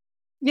Walsh?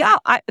 Yeah,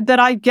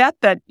 I get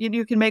that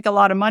you can make a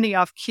lot of money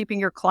off keeping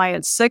your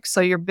clients sick, so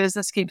your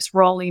business keeps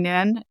rolling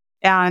in.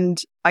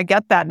 And I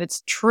get that, and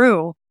it's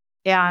true.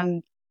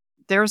 And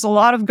there's a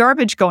lot of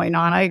garbage going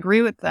on. I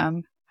agree with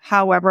them.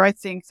 However, I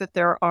think that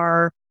there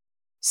are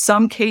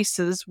some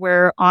cases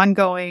where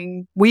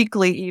ongoing,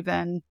 weekly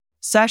even,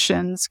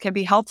 sessions can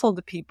be helpful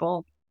to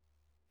people,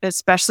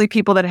 especially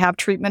people that have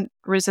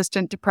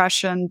treatment-resistant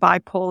depression,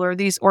 bipolar,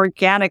 these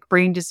organic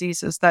brain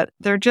diseases that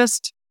they're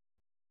just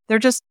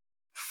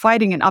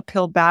fighting an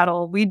uphill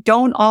battle. We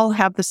don't all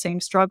have the same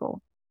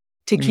struggle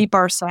to keep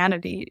our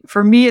sanity.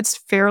 For me, it's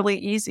fairly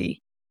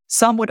easy.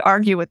 Some would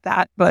argue with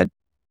that, but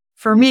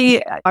for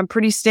me, I'm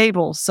pretty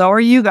stable. So are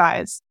you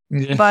guys.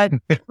 Yeah. But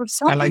for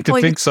some I like people,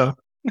 to think so.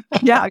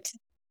 Yeah,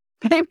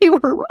 maybe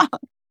we're wrong.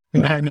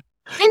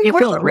 Maybe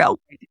we're real.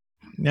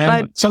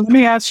 Yeah. So let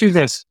me ask you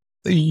this.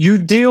 You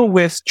deal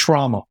with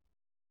trauma.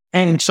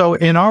 And so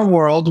in our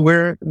world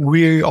where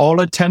we all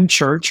attend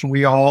church,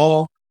 we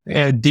all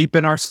deep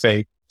in our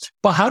faith.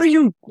 But how do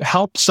you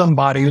help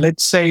somebody,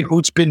 let's say,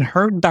 who's been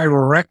hurt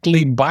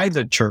directly by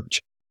the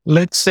church?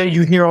 Let's say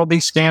you hear all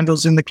these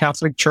scandals in the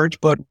Catholic Church,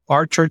 but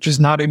our church is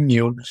not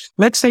immune.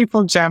 Let's say,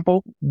 for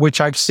example, which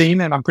I've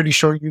seen and I'm pretty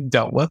sure you've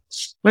dealt with,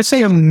 let's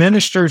say a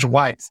minister's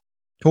wife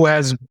who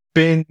has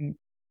been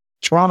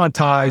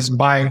traumatized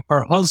by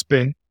her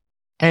husband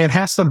and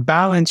has to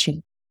balance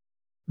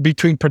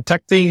between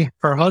protecting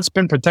her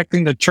husband,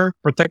 protecting the church,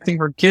 protecting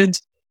her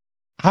kids.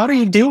 How do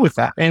you deal with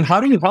that? And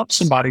how do you help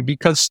somebody?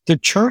 Because the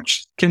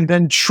church can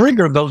then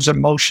trigger those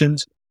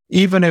emotions,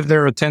 even if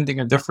they're attending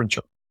a different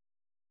church.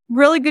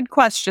 Really good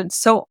question.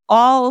 So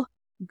all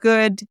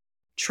good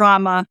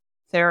trauma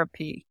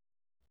therapy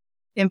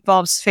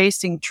involves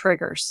facing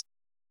triggers.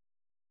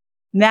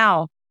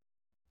 Now,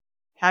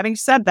 having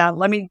said that,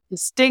 let me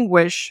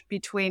distinguish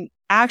between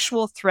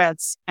actual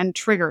threats and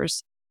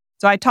triggers.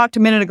 So I talked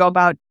a minute ago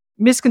about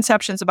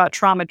misconceptions about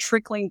trauma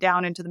trickling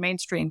down into the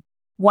mainstream.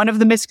 One of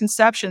the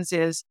misconceptions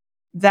is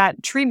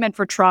that treatment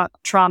for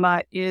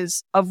trauma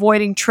is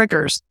avoiding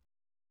triggers.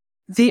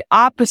 The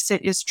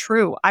opposite is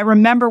true. I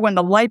remember when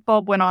the light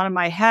bulb went on in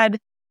my head,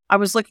 I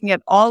was looking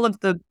at all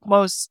of the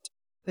most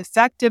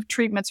effective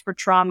treatments for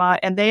trauma,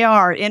 and they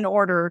are, in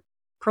order,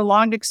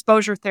 prolonged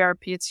exposure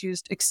therapy. It's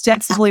used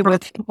extensively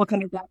with people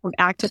coming back from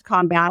active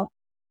combat,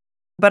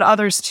 but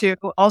others too.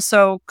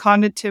 Also,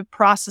 cognitive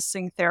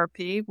processing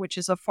therapy, which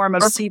is a form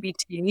of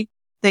CBT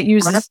that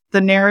uses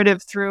the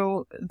narrative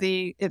through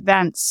the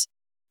events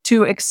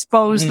to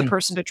expose the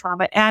person to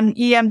trauma, and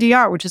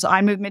EMDR, which is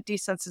eye movement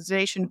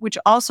desensitization, which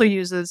also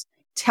uses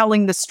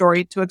telling the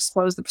story to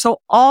expose them. So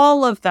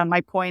all of them,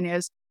 my point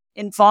is,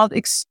 involve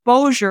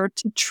exposure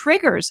to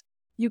triggers.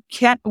 You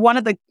can't, one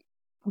of the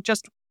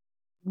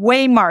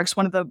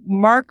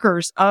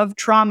markers of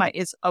trauma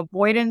is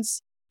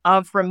avoidance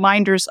of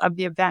reminders of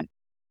the event.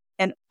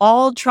 And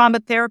all trauma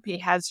therapy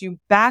has you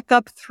back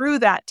up through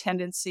that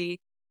tendency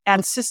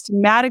and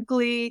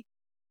systematically,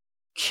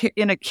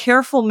 in a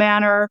careful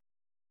manner,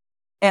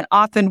 and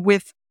often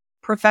with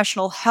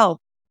professional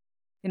help,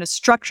 in a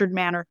structured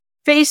manner,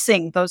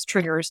 facing those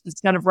triggers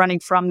instead of running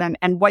from them.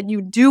 And what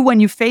you do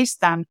when you face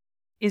them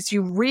is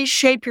you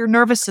reshape your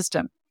nervous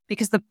system,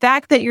 because the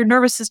fact that your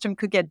nervous system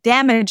could get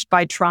damaged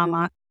by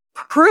trauma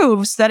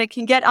proves that it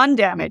can get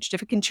undamaged.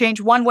 If it can change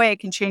one way, it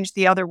can change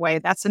the other way.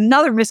 That's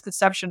another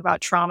misconception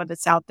about trauma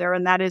that's out there.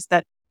 And that is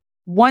that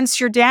once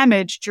you're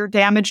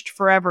damaged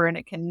forever and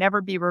it can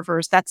never be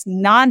reversed. That's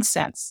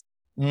nonsense.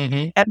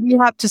 Mm-hmm. And we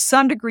have, to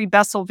some degree,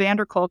 Bessel van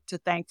der Kolk to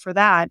thank for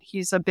that.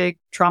 He's a big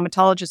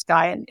traumatologist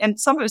guy, and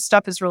some of his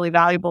stuff is really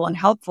valuable and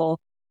helpful.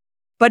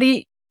 But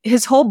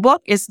his whole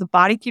book is the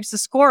body keeps the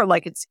score,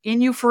 like it's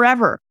in you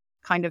forever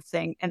kind of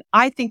thing. And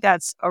I think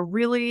that's a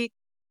really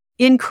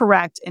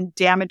incorrect and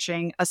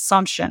damaging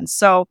assumption.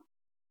 So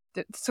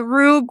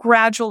through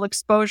gradual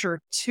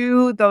exposure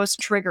to those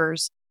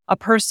triggers, a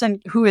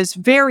person who is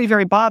very,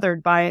 very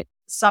bothered by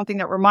something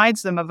that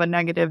reminds them of a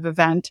negative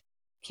event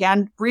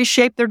can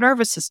reshape their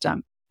nervous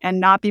system and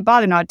not be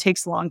bothered. Now, it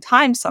takes a long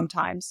time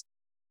sometimes,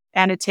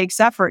 and it takes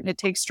effort, and it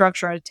takes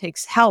structure, and it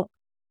takes help,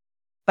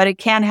 but it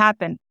can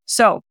happen.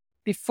 So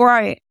before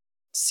I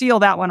seal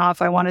that one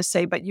off, I want to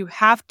say, but you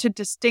have to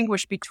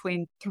distinguish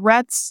between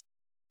threats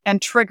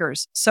and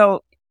triggers.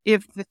 So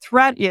if the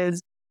threat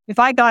is, if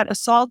I got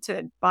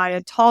assaulted by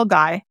a tall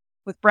guy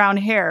with brown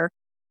hair,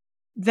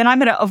 then I'm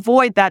going to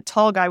avoid that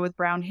tall guy with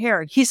brown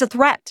hair. He's a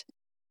threat.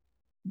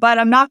 But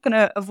I'm not going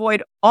to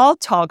avoid all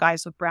tall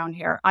guys with brown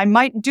hair. I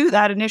might do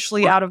that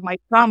initially out of my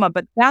trauma,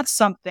 but that's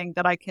something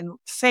that I can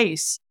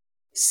face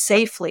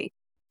safely.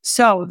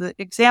 So the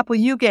example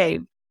you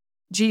gave,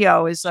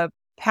 Gio, is a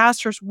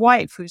pastor's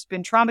wife who's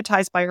been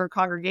traumatized by her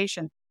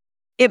congregation.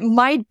 It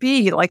might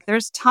be like,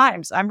 there's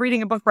times, I'm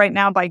reading a book right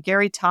now by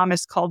Gary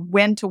Thomas called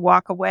When to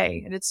Walk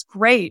Away, and it's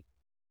great.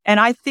 And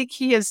I think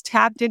he has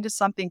tapped into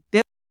something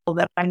biblical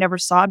that I never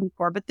saw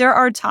before. But there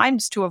are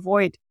times to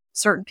avoid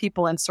certain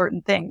people and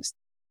certain things.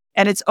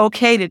 And it's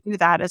okay to do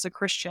that as a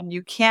Christian.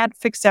 You can't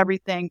fix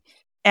everything.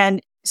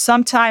 And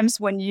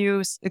sometimes when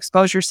you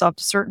expose yourself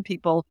to certain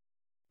people,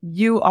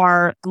 you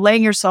are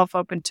laying yourself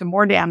open to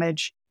more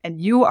damage,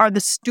 and you are the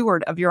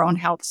steward of your own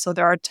health. So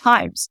there are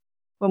times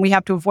when we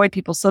have to avoid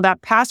people. So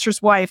that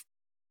pastor's wife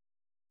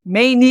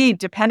may need,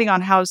 depending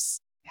on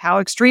how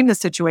extreme the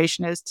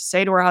situation is, to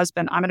say to her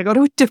husband, I'm going to go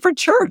to a different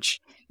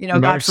church,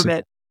 God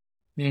forbid.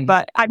 Mm.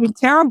 But I mean,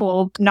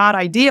 terrible, not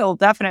ideal,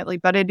 definitely,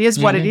 but it is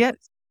what it is,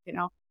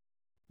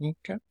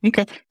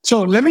 Okay.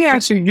 So let me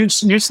ask you, you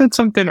said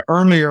something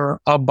earlier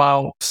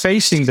about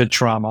facing the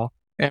trauma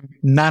and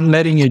not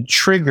letting it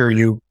trigger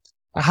you.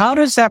 How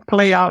does that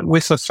play out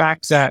with the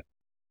fact that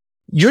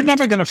you're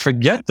never going to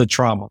forget the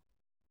trauma?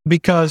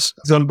 Because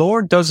the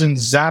Lord doesn't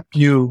zap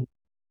you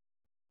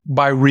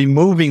by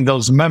removing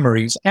those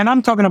memories. And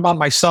I'm talking about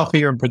myself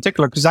here in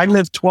particular, because I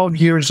lived 12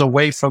 years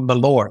away from the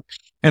Lord,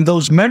 and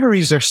those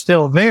memories are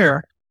still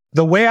there.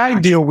 The way I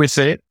deal with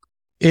it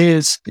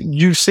is,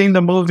 you've seen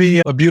the movie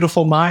A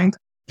Beautiful Mind?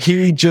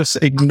 he just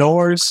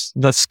ignores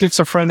the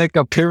schizophrenic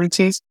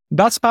appearances.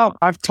 That's how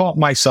I've taught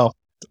myself.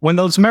 When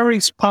those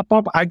memories pop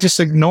up, I just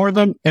ignore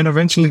them and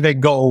eventually they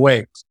go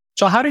away.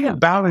 So how do you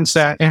balance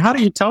that? And how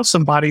do you tell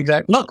somebody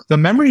that, look, the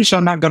memories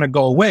are not going to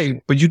go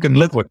away, but you can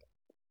live with it?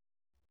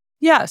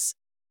 Yes.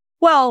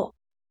 Well,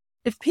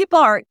 if people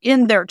are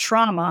in their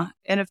trauma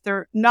and if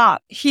they're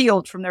not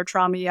healed from their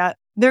trauma yet,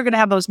 they're going to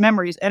have those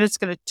memories and it's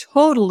going to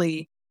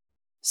totally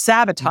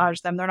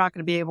sabotage them. They're not going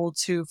to be able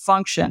to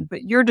function.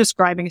 But you're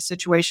describing a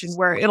situation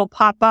where it'll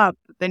pop up,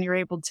 then you're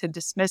able to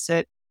dismiss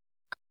it.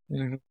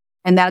 Mm-hmm.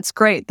 And that's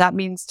great. That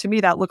means, to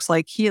me, that looks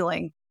like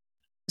healing.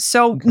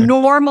 So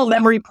normal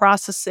memory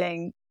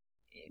processing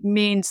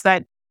means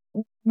that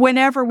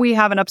whenever we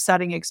have an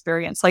upsetting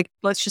experience, like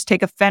let's just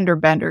take a fender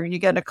bender, you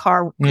get in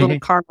a little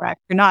car wreck.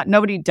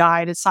 Nobody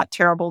died. It's not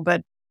terrible,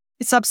 but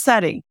it's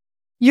upsetting.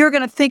 You're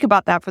going to think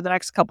about that for the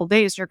next couple of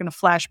days. You're going to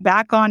flash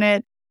back on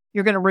it.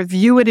 You're going to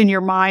review it in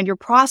your mind. You're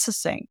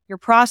processing.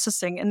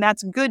 And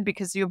that's good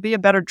because you'll be a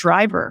better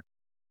driver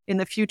in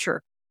the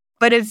future.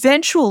 But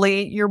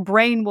eventually your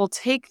brain will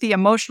take the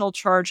emotional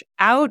charge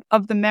out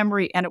of the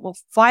memory and it will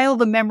file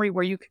the memory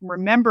where you can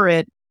remember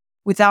it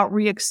without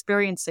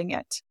re-experiencing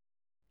it.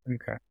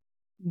 Okay.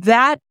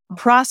 That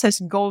process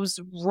goes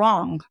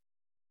wrong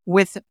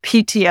with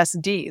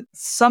PTSD.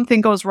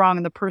 Something goes wrong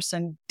and the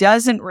person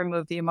doesn't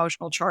remove the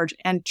emotional charge,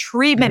 and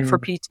treatment for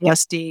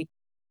PTSD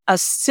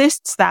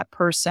assists that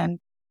person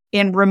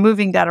in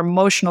removing that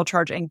emotional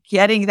charge and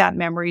getting that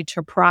memory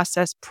to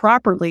process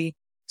properly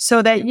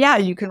so that,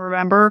 you can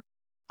remember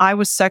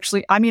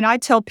I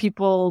tell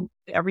people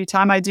every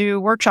time I do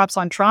workshops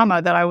on trauma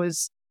that I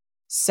was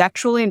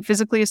sexually and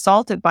physically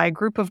assaulted by a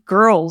group of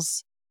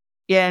girls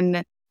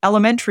in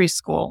elementary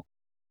school.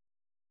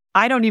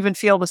 I don't even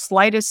feel the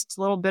slightest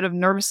little bit of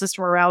nervous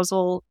system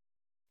arousal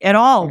at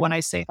all when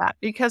I say that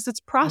because it's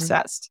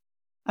processed.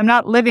 I'm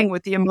not living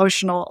with the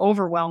emotional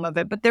overwhelm of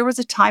it, but there was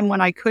a time when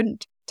I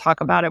couldn't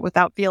talk about it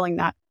without feeling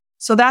that.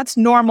 So that's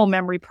normal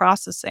memory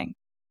processing.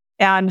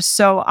 And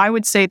so I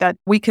would say that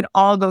we could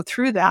all go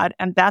through that.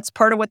 And that's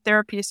part of what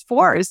therapy is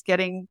for, is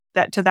getting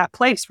that to that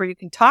place where you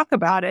can talk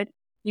about it,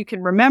 you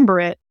can remember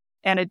it,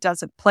 and it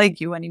doesn't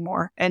plague you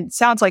anymore. And it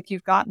sounds like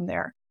you've gotten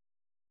there.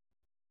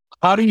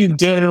 How do you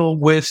deal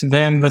with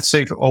then, let's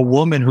say, a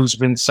woman who's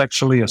been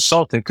sexually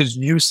assaulted? Because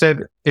you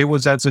said it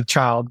was as a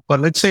child, but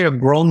let's say a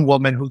grown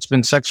woman who's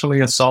been sexually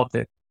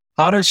assaulted.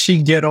 How does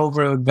she get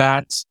over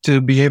that to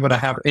be able to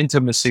have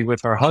intimacy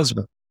with her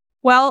husband?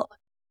 Well,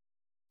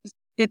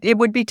 it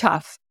would be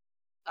tough.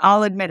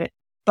 I'll admit it.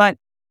 But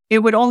it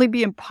would only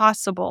be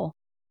impossible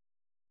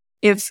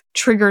if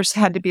triggers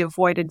had to be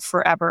avoided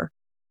forever.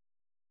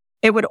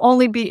 It would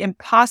only be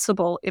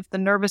impossible if the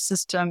nervous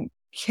system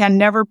can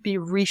never be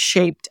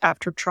reshaped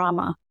after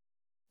trauma.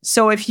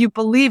 So if you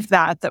believe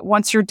that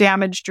once you're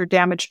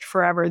damaged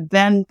forever,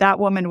 then that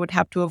woman would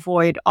have to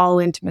avoid all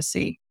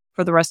intimacy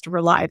for the rest of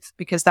her life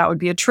because that would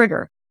be a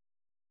trigger.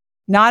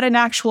 Not an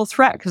actual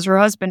threat because her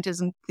husband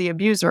isn't the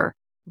abuser,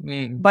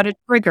 but a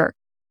trigger.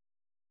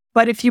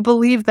 But if you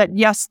believe that,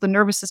 yes, the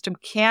nervous system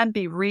can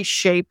be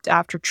reshaped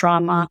after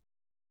trauma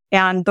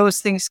and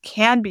those things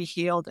can be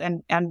healed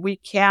and we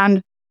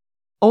can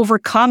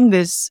overcome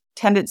this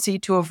tendency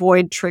to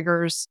avoid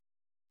triggers,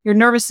 your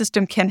nervous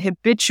system can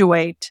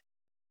habituate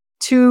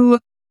to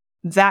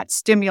that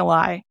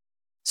stimuli.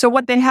 So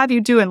what they have you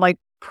do in like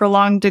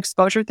prolonged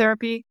exposure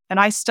therapy,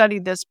 and I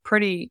studied this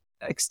pretty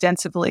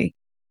extensively,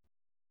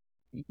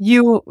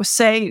 you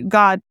say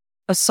got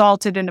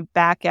assaulted in a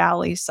back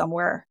alley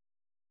somewhere.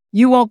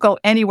 You won't go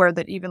anywhere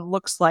that even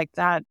looks like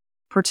that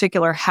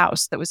particular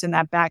house that was in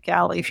that back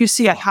alley. If you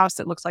see a house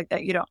that looks like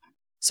that, you don't.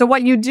 So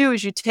what you do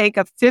is you take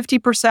a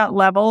 50%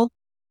 level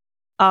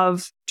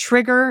of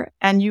trigger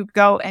and you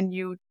go and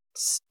you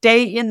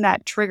stay in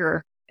that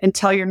trigger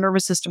until your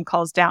nervous system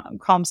calms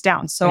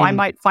down. So I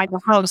might find a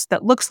house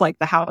that looks like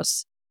the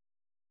house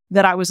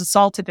that I was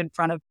assaulted in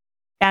front of.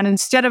 And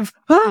instead of,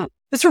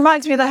 this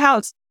reminds me of the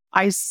house,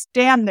 I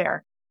stand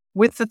there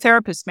with the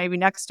therapist maybe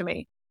next to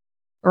me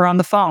or on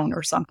the phone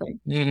or something.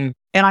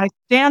 And I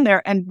stand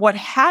there, and what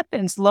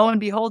happens, lo and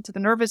behold, to the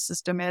nervous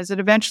system is it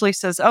eventually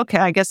says, okay,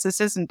 I guess this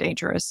isn't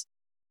dangerous.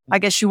 I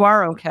guess you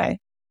are okay.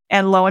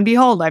 And lo and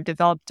behold, I've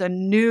developed a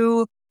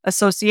new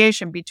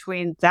association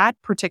between that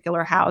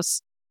particular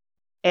house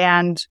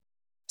and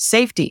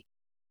safety.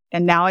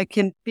 And now I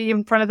can be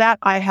in front of that.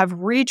 I have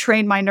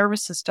retrained my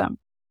nervous system.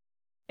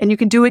 And you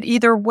can do it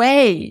either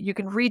way. You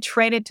can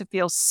retrain it to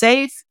feel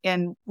safe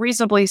in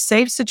reasonably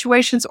safe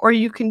situations, or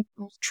you can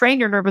train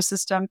your nervous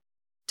system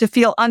to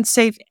feel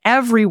unsafe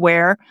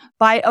everywhere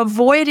by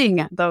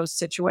avoiding those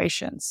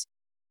situations.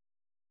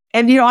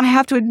 And, I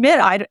have to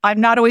admit,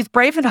 I'm not always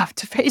brave enough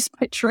to face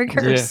my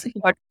triggers, to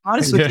be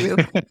honest with you.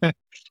 But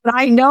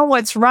I know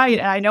what's right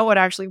and I know what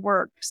actually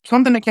works.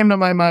 Something that came to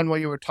my mind while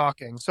you were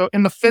talking. So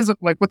in the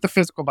physical, like with the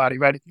physical body,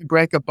 right? If you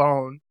break a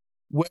bone,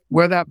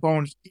 where that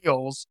bone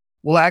heals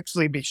will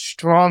actually be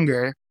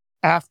stronger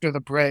after the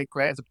break,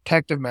 right? As a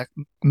protective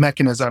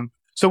mechanism.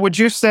 So would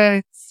you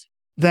say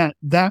that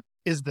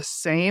is the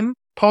same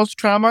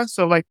post-trauma?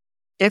 So like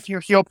if you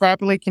heal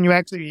properly, can you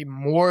actually be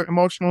more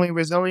emotionally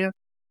resilient?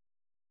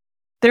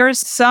 There's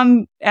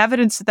some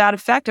evidence to that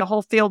effect. A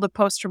whole field of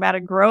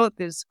post-traumatic growth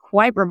is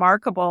quite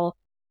remarkable.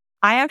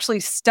 I actually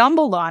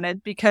stumbled on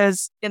it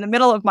because in the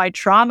middle of my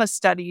trauma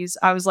studies,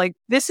 I was like,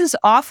 this is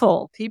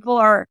awful. People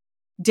are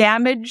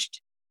damaged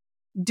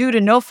due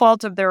to no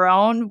fault of their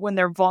own when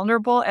they're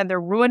vulnerable and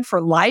they're ruined for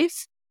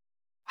life.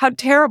 How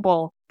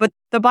terrible. But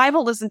the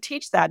Bible doesn't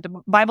teach that.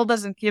 The Bible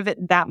doesn't give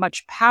it that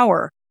much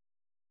power.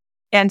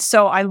 And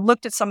so I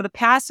looked at some of the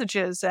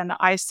passages and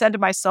I said to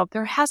myself,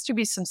 there has to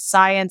be some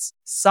science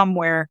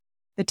somewhere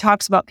that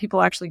talks about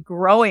people actually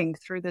growing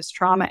through this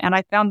trauma. And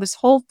I found this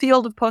whole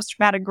field of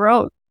post-traumatic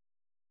growth.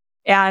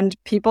 And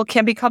people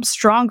can become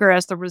stronger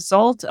as the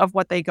result of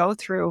what they go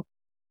through.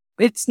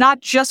 It's not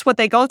just what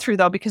they go through,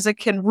 though, because it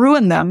can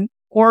ruin them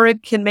or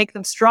it can make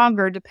them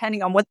stronger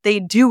depending on what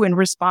they do in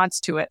response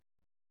to it.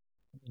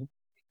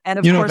 And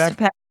of course,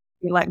 depends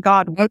if you let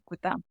God work with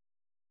them.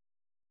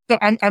 So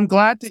I'm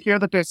glad to hear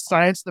that there's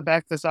science to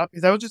back this up,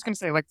 because I was just going to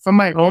say, like, from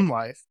my own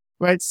life,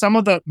 right? Some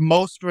of the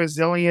most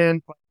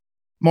resilient,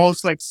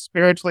 most like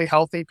spiritually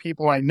healthy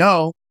people I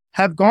know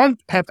have gone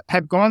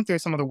through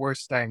some of the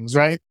worst things,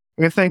 right?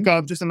 We think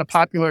of, just in the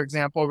popular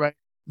example, right?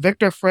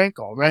 Viktor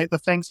Frankl, right? The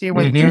things he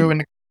went through in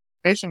the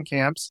concentration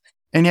camps,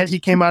 and yet he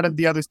came out of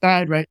the other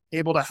side, right?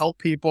 Able to help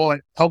people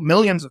and help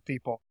millions of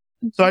people.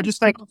 So I just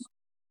think,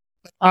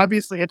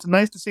 obviously, it's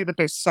nice to see that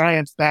there's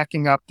science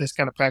backing up this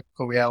kind of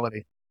practical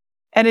reality.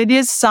 And it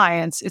is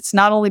science. It's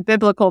not only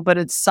biblical, but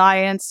it's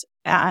science.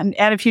 And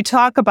if you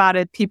talk about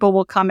it, people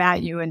will come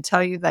at you and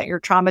tell you that you're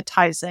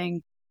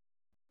traumatizing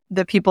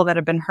the people that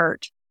have been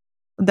hurt.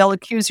 They'll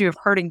accuse you of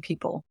hurting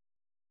people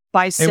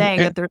by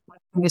saying that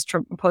there's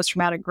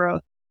post-traumatic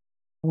growth.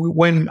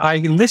 When I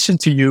listen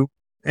to you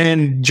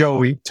and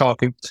Joey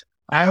talking,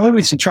 I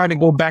always try to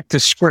go back to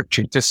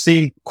scripture to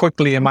see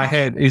quickly in my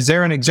head, is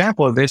there an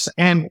example of this?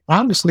 And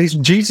honestly, it's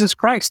Jesus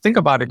Christ. Think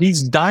about it.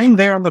 He's dying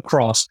there on the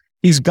cross.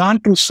 He's gone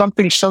through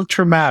something so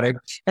traumatic,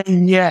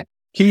 and yet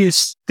he is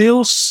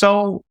still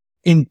so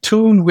in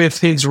tune with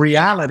his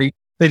reality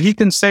that he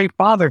can say,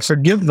 Father,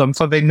 forgive them,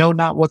 for they know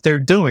not what they're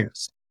doing.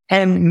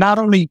 And not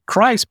only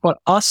Christ, but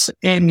us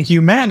in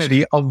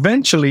humanity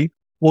eventually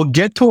will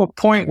get to a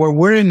point where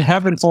we're in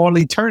heaven for all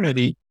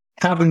eternity,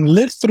 having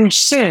lived through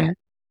sin,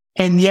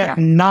 and yet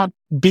not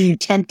being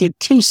tempted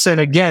to sin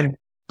again,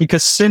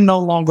 because sin no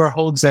longer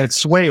holds that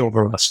sway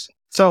over us.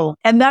 So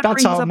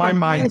that's how my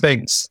mind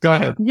thinks. Go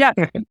ahead. Yeah.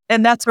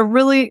 And that's a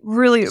really,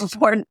 really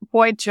important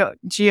point,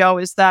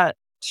 Gio, is that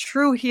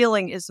true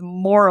healing is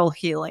moral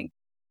healing,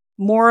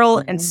 moral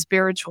and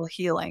spiritual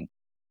healing.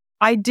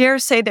 I dare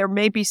say there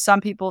may be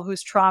some people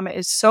whose trauma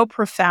is so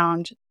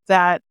profound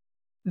that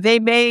they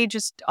may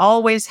just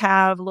always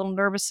have a little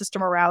nervous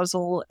system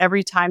arousal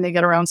every time they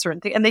get around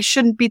certain things, and they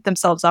shouldn't beat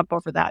themselves up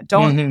over that.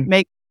 Don't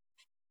make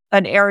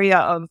an area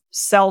of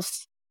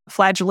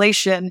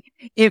self-flagellation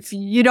if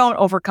you don't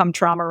overcome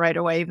trauma right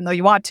away, even though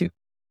you want to.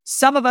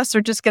 Some of us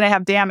are just going to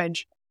have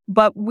damage,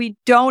 but we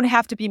don't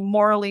have to be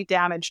morally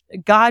damaged.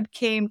 God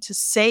came to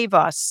save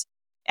us.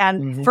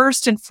 And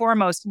first and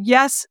foremost,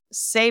 yes,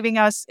 saving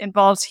us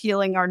involves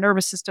healing our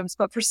nervous systems,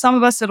 but for some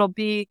of us, it'll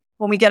be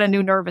when we get a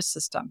new nervous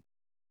system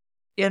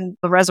in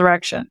the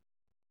resurrection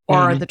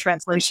or the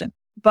translation.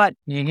 But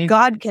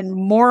God can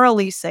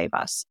morally save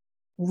us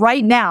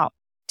right now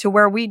to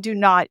where we do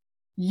not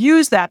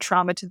use that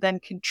trauma to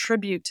then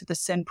contribute to the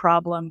sin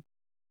problem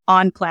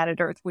on planet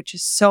Earth, which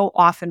is so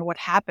often what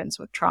happens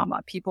with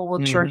trauma. People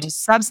will turn to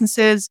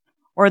substances,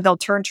 or they'll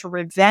turn to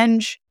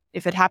revenge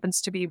if it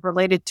happens to be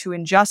related to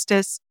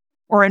injustice,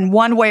 or in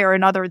one way or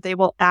another, they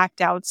will act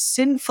out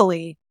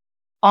sinfully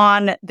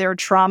on their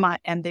trauma,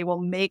 and they will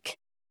make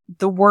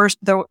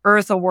the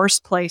earth a worse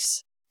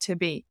place to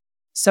be.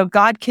 So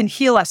God can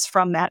heal us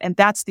from that. And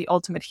that's the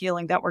ultimate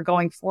healing that we're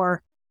going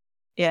for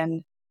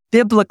in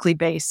biblically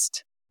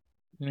based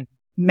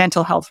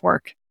mental health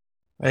work.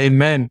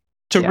 Amen.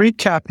 To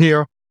recap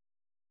here,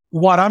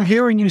 what I'm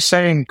hearing you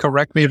saying,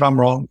 correct me if I'm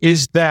wrong,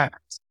 is that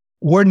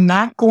we're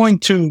not going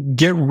to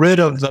get rid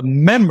of the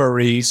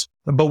memories,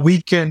 but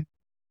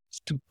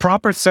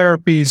proper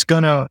therapy is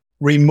going to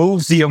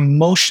remove the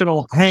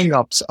emotional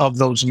hangups of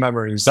those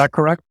memories. Is that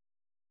correct?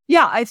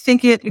 Yeah, I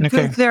think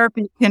good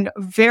therapy can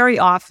very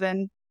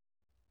often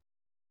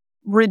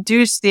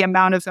reduce the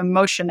amount of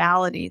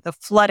emotionality, the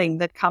flooding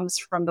that comes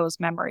from those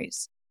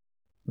memories.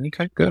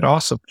 Okay, good.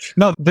 Awesome.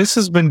 No, this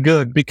has been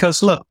good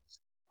because look,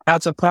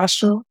 as a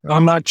pastor,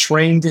 I'm not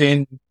trained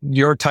in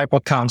your type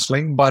of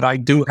counseling, but I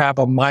do have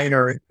a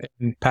minor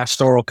in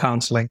pastoral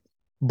counseling,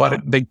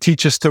 but they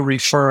teach us to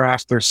refer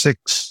after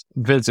 6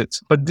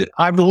 visits. But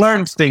I've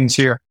learned things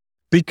here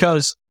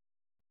because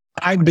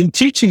I've been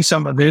teaching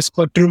some of this,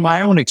 but through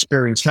my own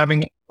experience,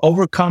 having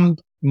overcome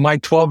my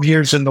 12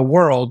 years in the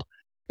world,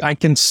 I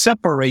can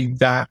separate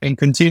that and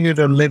continue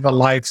to live a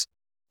life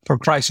for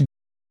Christ.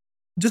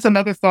 Just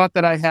another thought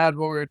that I had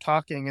while we were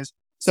talking is,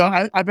 so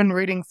I've been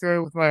reading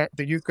through with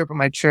the youth group of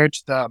my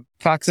church, the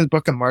Fox's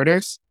Book of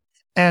Martyrs.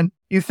 And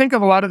you think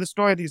of a lot of the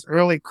story of these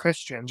early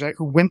Christians, right,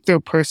 who went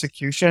through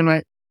persecution,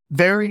 right?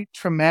 very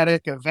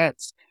traumatic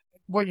events.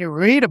 What you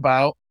read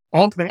about,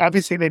 ultimately,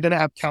 obviously they didn't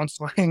have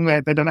counseling,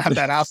 right? They didn't have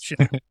that option.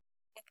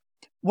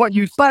 But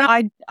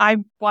I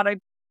want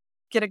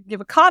to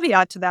give a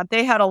caveat to that.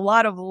 They had a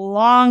lot of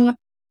long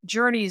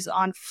journeys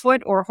on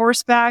foot or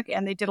horseback,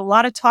 and they did a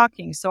lot of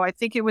talking. So I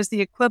think it was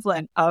the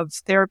equivalent of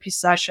therapy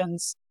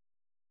sessions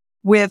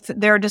with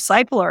their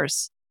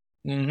disciplers.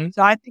 Mm-hmm.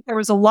 So I think there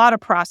was a lot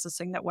of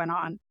processing that went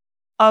on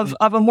of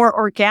a more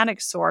organic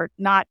sort,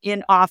 not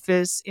in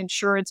office,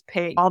 insurance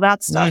paid, all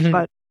that stuff,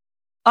 but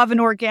of an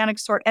organic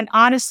sort. And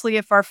honestly,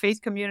 if our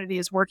faith community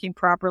is working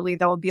properly,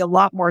 there will be a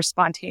lot more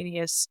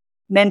spontaneous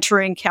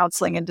mentoring,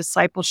 counseling, and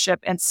discipleship.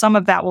 And some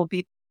of that will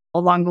be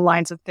along the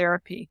lines of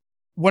therapy.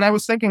 What I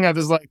was thinking of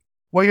is like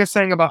what you're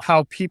saying about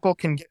how people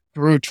can get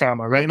through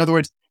trauma, right? In other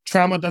words,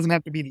 trauma doesn't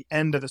have to be the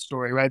end of the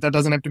story, right? That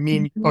doesn't have to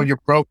mean, oh, you're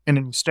broken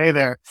and you stay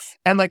there.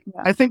 And like,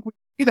 I think we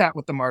see that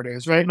with the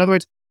martyrs, right? In other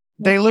words,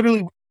 they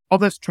literally, all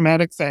these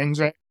traumatic things,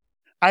 right?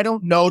 I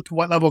don't know to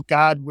what level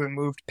God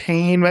removed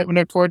pain, right, when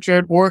they're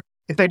tortured, or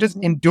if they just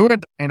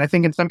endured the pain. I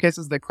think in some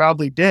cases they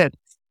probably did.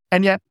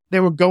 And yet they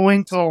were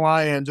going to the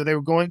lions or they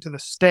were going to the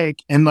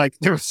stake and like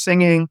they were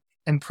singing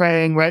and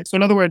praying, right? So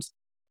in other words,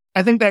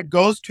 I think that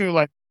goes to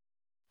like,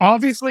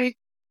 obviously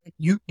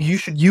you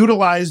should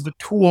utilize the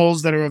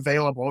tools that are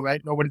available,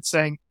 right? Nobody's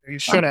saying you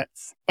shouldn't.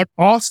 But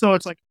also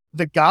it's like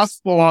the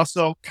gospel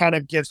also kind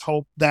of gives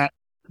hope that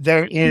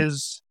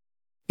there's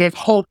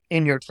hope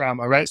in your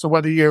trauma, right? So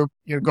whether you're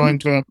going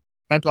to a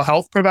mental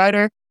health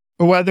provider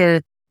or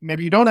whether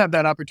maybe you don't have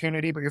that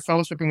opportunity, but you're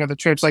fellowshipping with the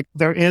church, like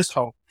there is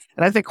hope.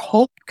 And I think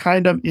hope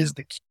kind of is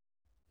the key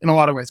in a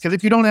lot of ways. Because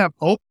if you don't have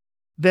hope,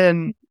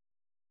 then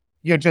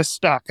you're just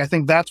stuck. I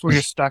think that's where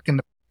you're stuck in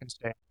the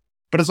state.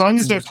 But as long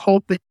as there's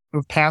hope that you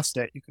move past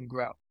it, you can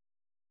grow.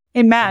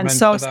 Amen.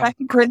 So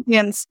 2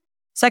 Corinthians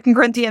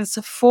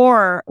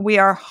 4, we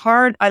are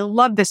hard. I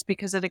love this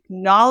because it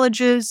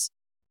acknowledges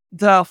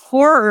the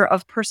horror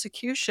of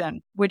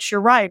persecution, which you're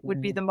right,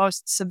 would be the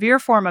most severe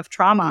form of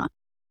trauma.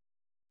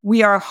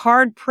 We are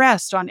hard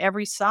pressed on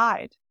every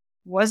side.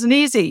 Wasn't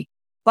easy,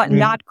 but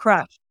not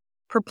crushed.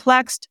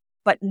 Perplexed,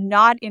 but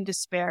not in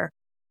despair.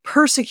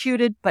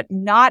 Persecuted, but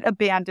not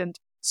abandoned.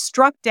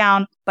 Struck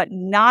down, but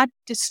not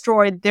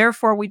destroyed.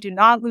 Therefore, we do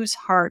not lose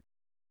heart.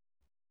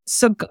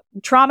 So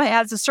trauma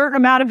has a certain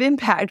amount of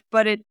impact,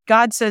 but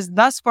God says,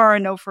 thus far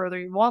and no further.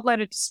 You won't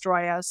let it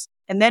destroy us.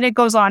 And then it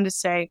goes on to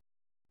say,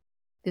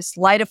 this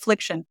light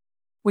affliction,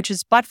 which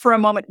is but for a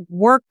moment,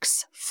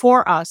 works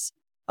for us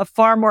a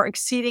far more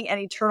exceeding and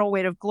eternal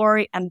weight of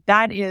glory. And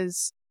that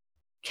is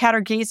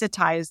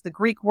katergezetai is the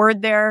Greek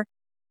word there.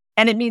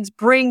 And it means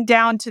bring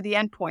down to the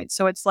end point.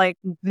 So it's like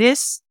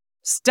this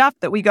stuff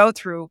that we go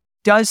through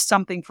does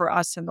something for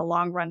us in the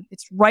long run.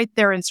 It's right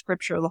there in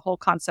scripture, the whole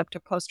concept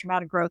of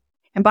post-traumatic growth.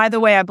 And by the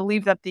way, I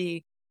believe that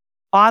the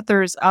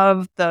authors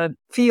of the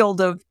field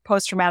of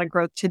post-traumatic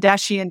growth,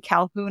 Tedeschi and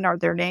Calhoun are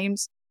their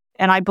names.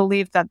 And I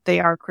believe that they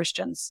are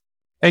Christians.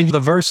 And the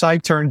verse I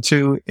turn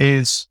to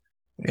is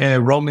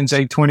Romans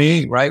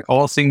 8:28, right?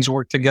 All things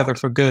work together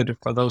for good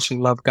for those who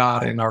love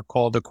God and are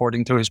called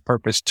according to his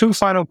purpose. 2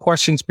 final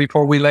questions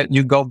before we let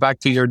you go back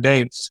to your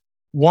days.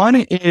 One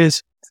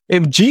is,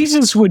 if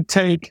Jesus would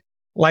take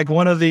like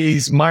one of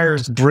these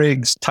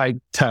Myers-Briggs type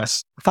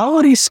tests, how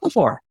would he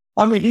score?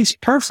 I mean, he's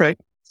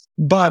perfect,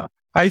 but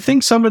I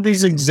think some of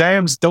these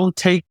exams don't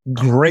take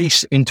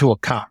grace into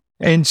account.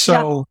 And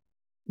so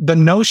the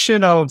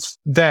notion of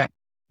that,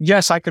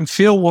 yes, I can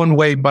feel one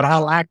way, but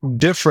I'll act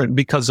different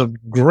because of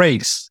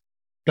grace.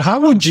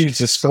 How would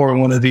Jesus score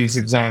one of these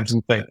exams,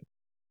 you think?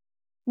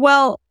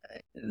 Well,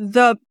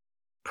 the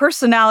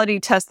personality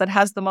test that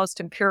has the most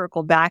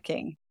empirical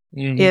backing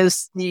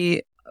is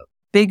the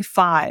Big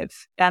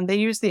 5, and they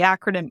use the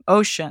acronym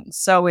OCEAN.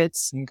 So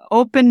it's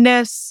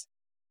openness,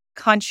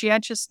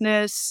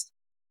 conscientiousness,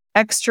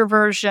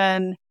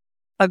 extroversion,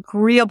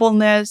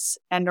 agreeableness,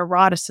 and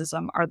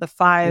neuroticism are the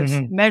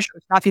 5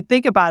 measures. Now, if you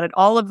think about it,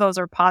 all of those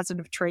are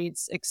positive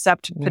traits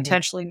except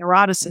potentially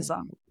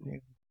neuroticism.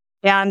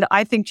 And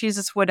I think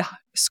Jesus would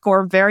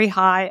score very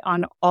high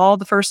on all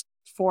the first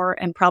 4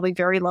 and probably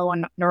very low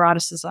on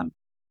neuroticism.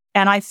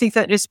 And I think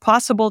that it's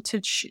possible to,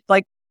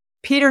 like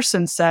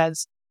Peterson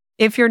says,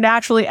 if you're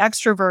naturally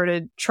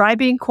extroverted, try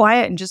being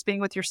quiet and just being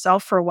with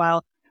yourself for a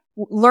while.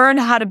 Learn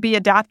how to be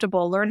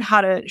adaptable, learn how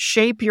to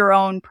shape your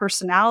own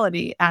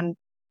personality, and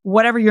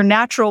whatever your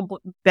natural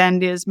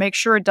bend is, make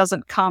sure it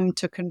doesn't come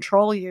to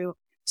control you.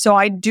 So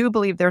I do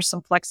believe there's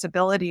some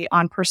flexibility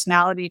on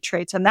personality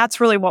traits. And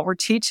that's really what we're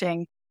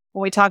teaching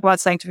when we talk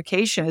about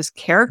sanctification is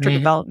character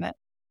development.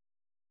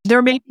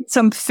 There may be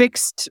some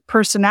fixed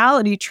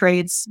personality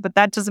traits, but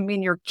that doesn't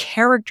mean your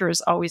character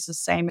is always the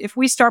same. If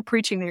we start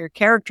preaching that your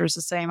character is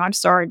the same, I'm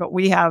sorry, but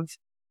we have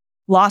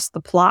lost the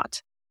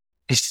plot.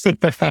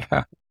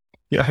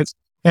 Yes.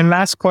 And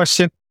last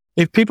question.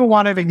 If people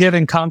wanted to get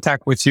in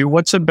contact with you,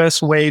 what's the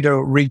best way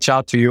to reach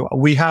out to you?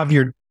 We have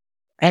your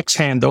X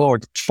handle or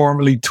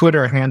formerly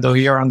Twitter handle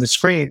here on the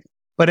screen,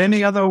 but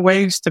any other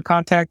ways to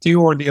contact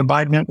you or the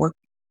Abide Network?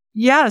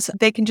 Yes,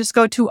 they can just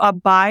go to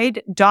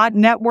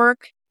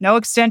Abide.network. No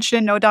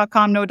extension, no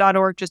 .com, no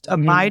 .org, just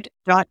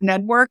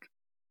Abide.network.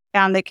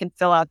 And they can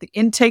fill out the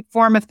intake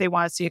form if they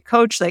want to see a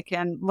coach. They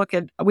can look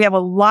at, we have a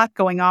lot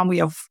going on. We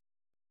have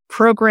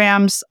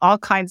programs, all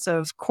kinds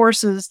of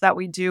courses that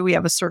we do. We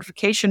have a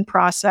certification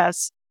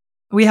process.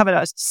 We have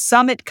a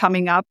summit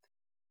coming up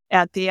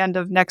at the end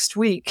of next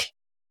week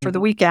for the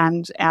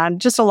weekend,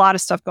 and just a lot of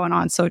stuff going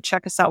on. So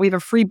check us out. We have a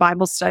free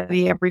Bible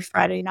study every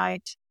Friday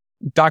night.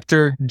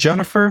 Dr.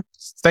 Jennifer,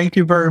 thank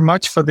you very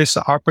much for this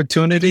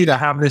opportunity to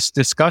have this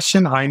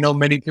discussion. I know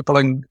many people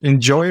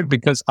enjoy it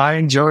because I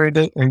enjoyed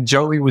it, and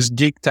Joey was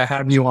geeked to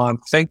have you on.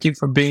 Thank you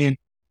for being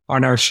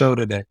on our show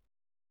today.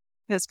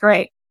 It's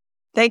great.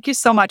 Thank you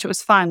so much. It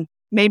was fun.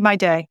 Made my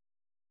day.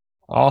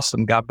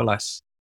 Awesome. God bless.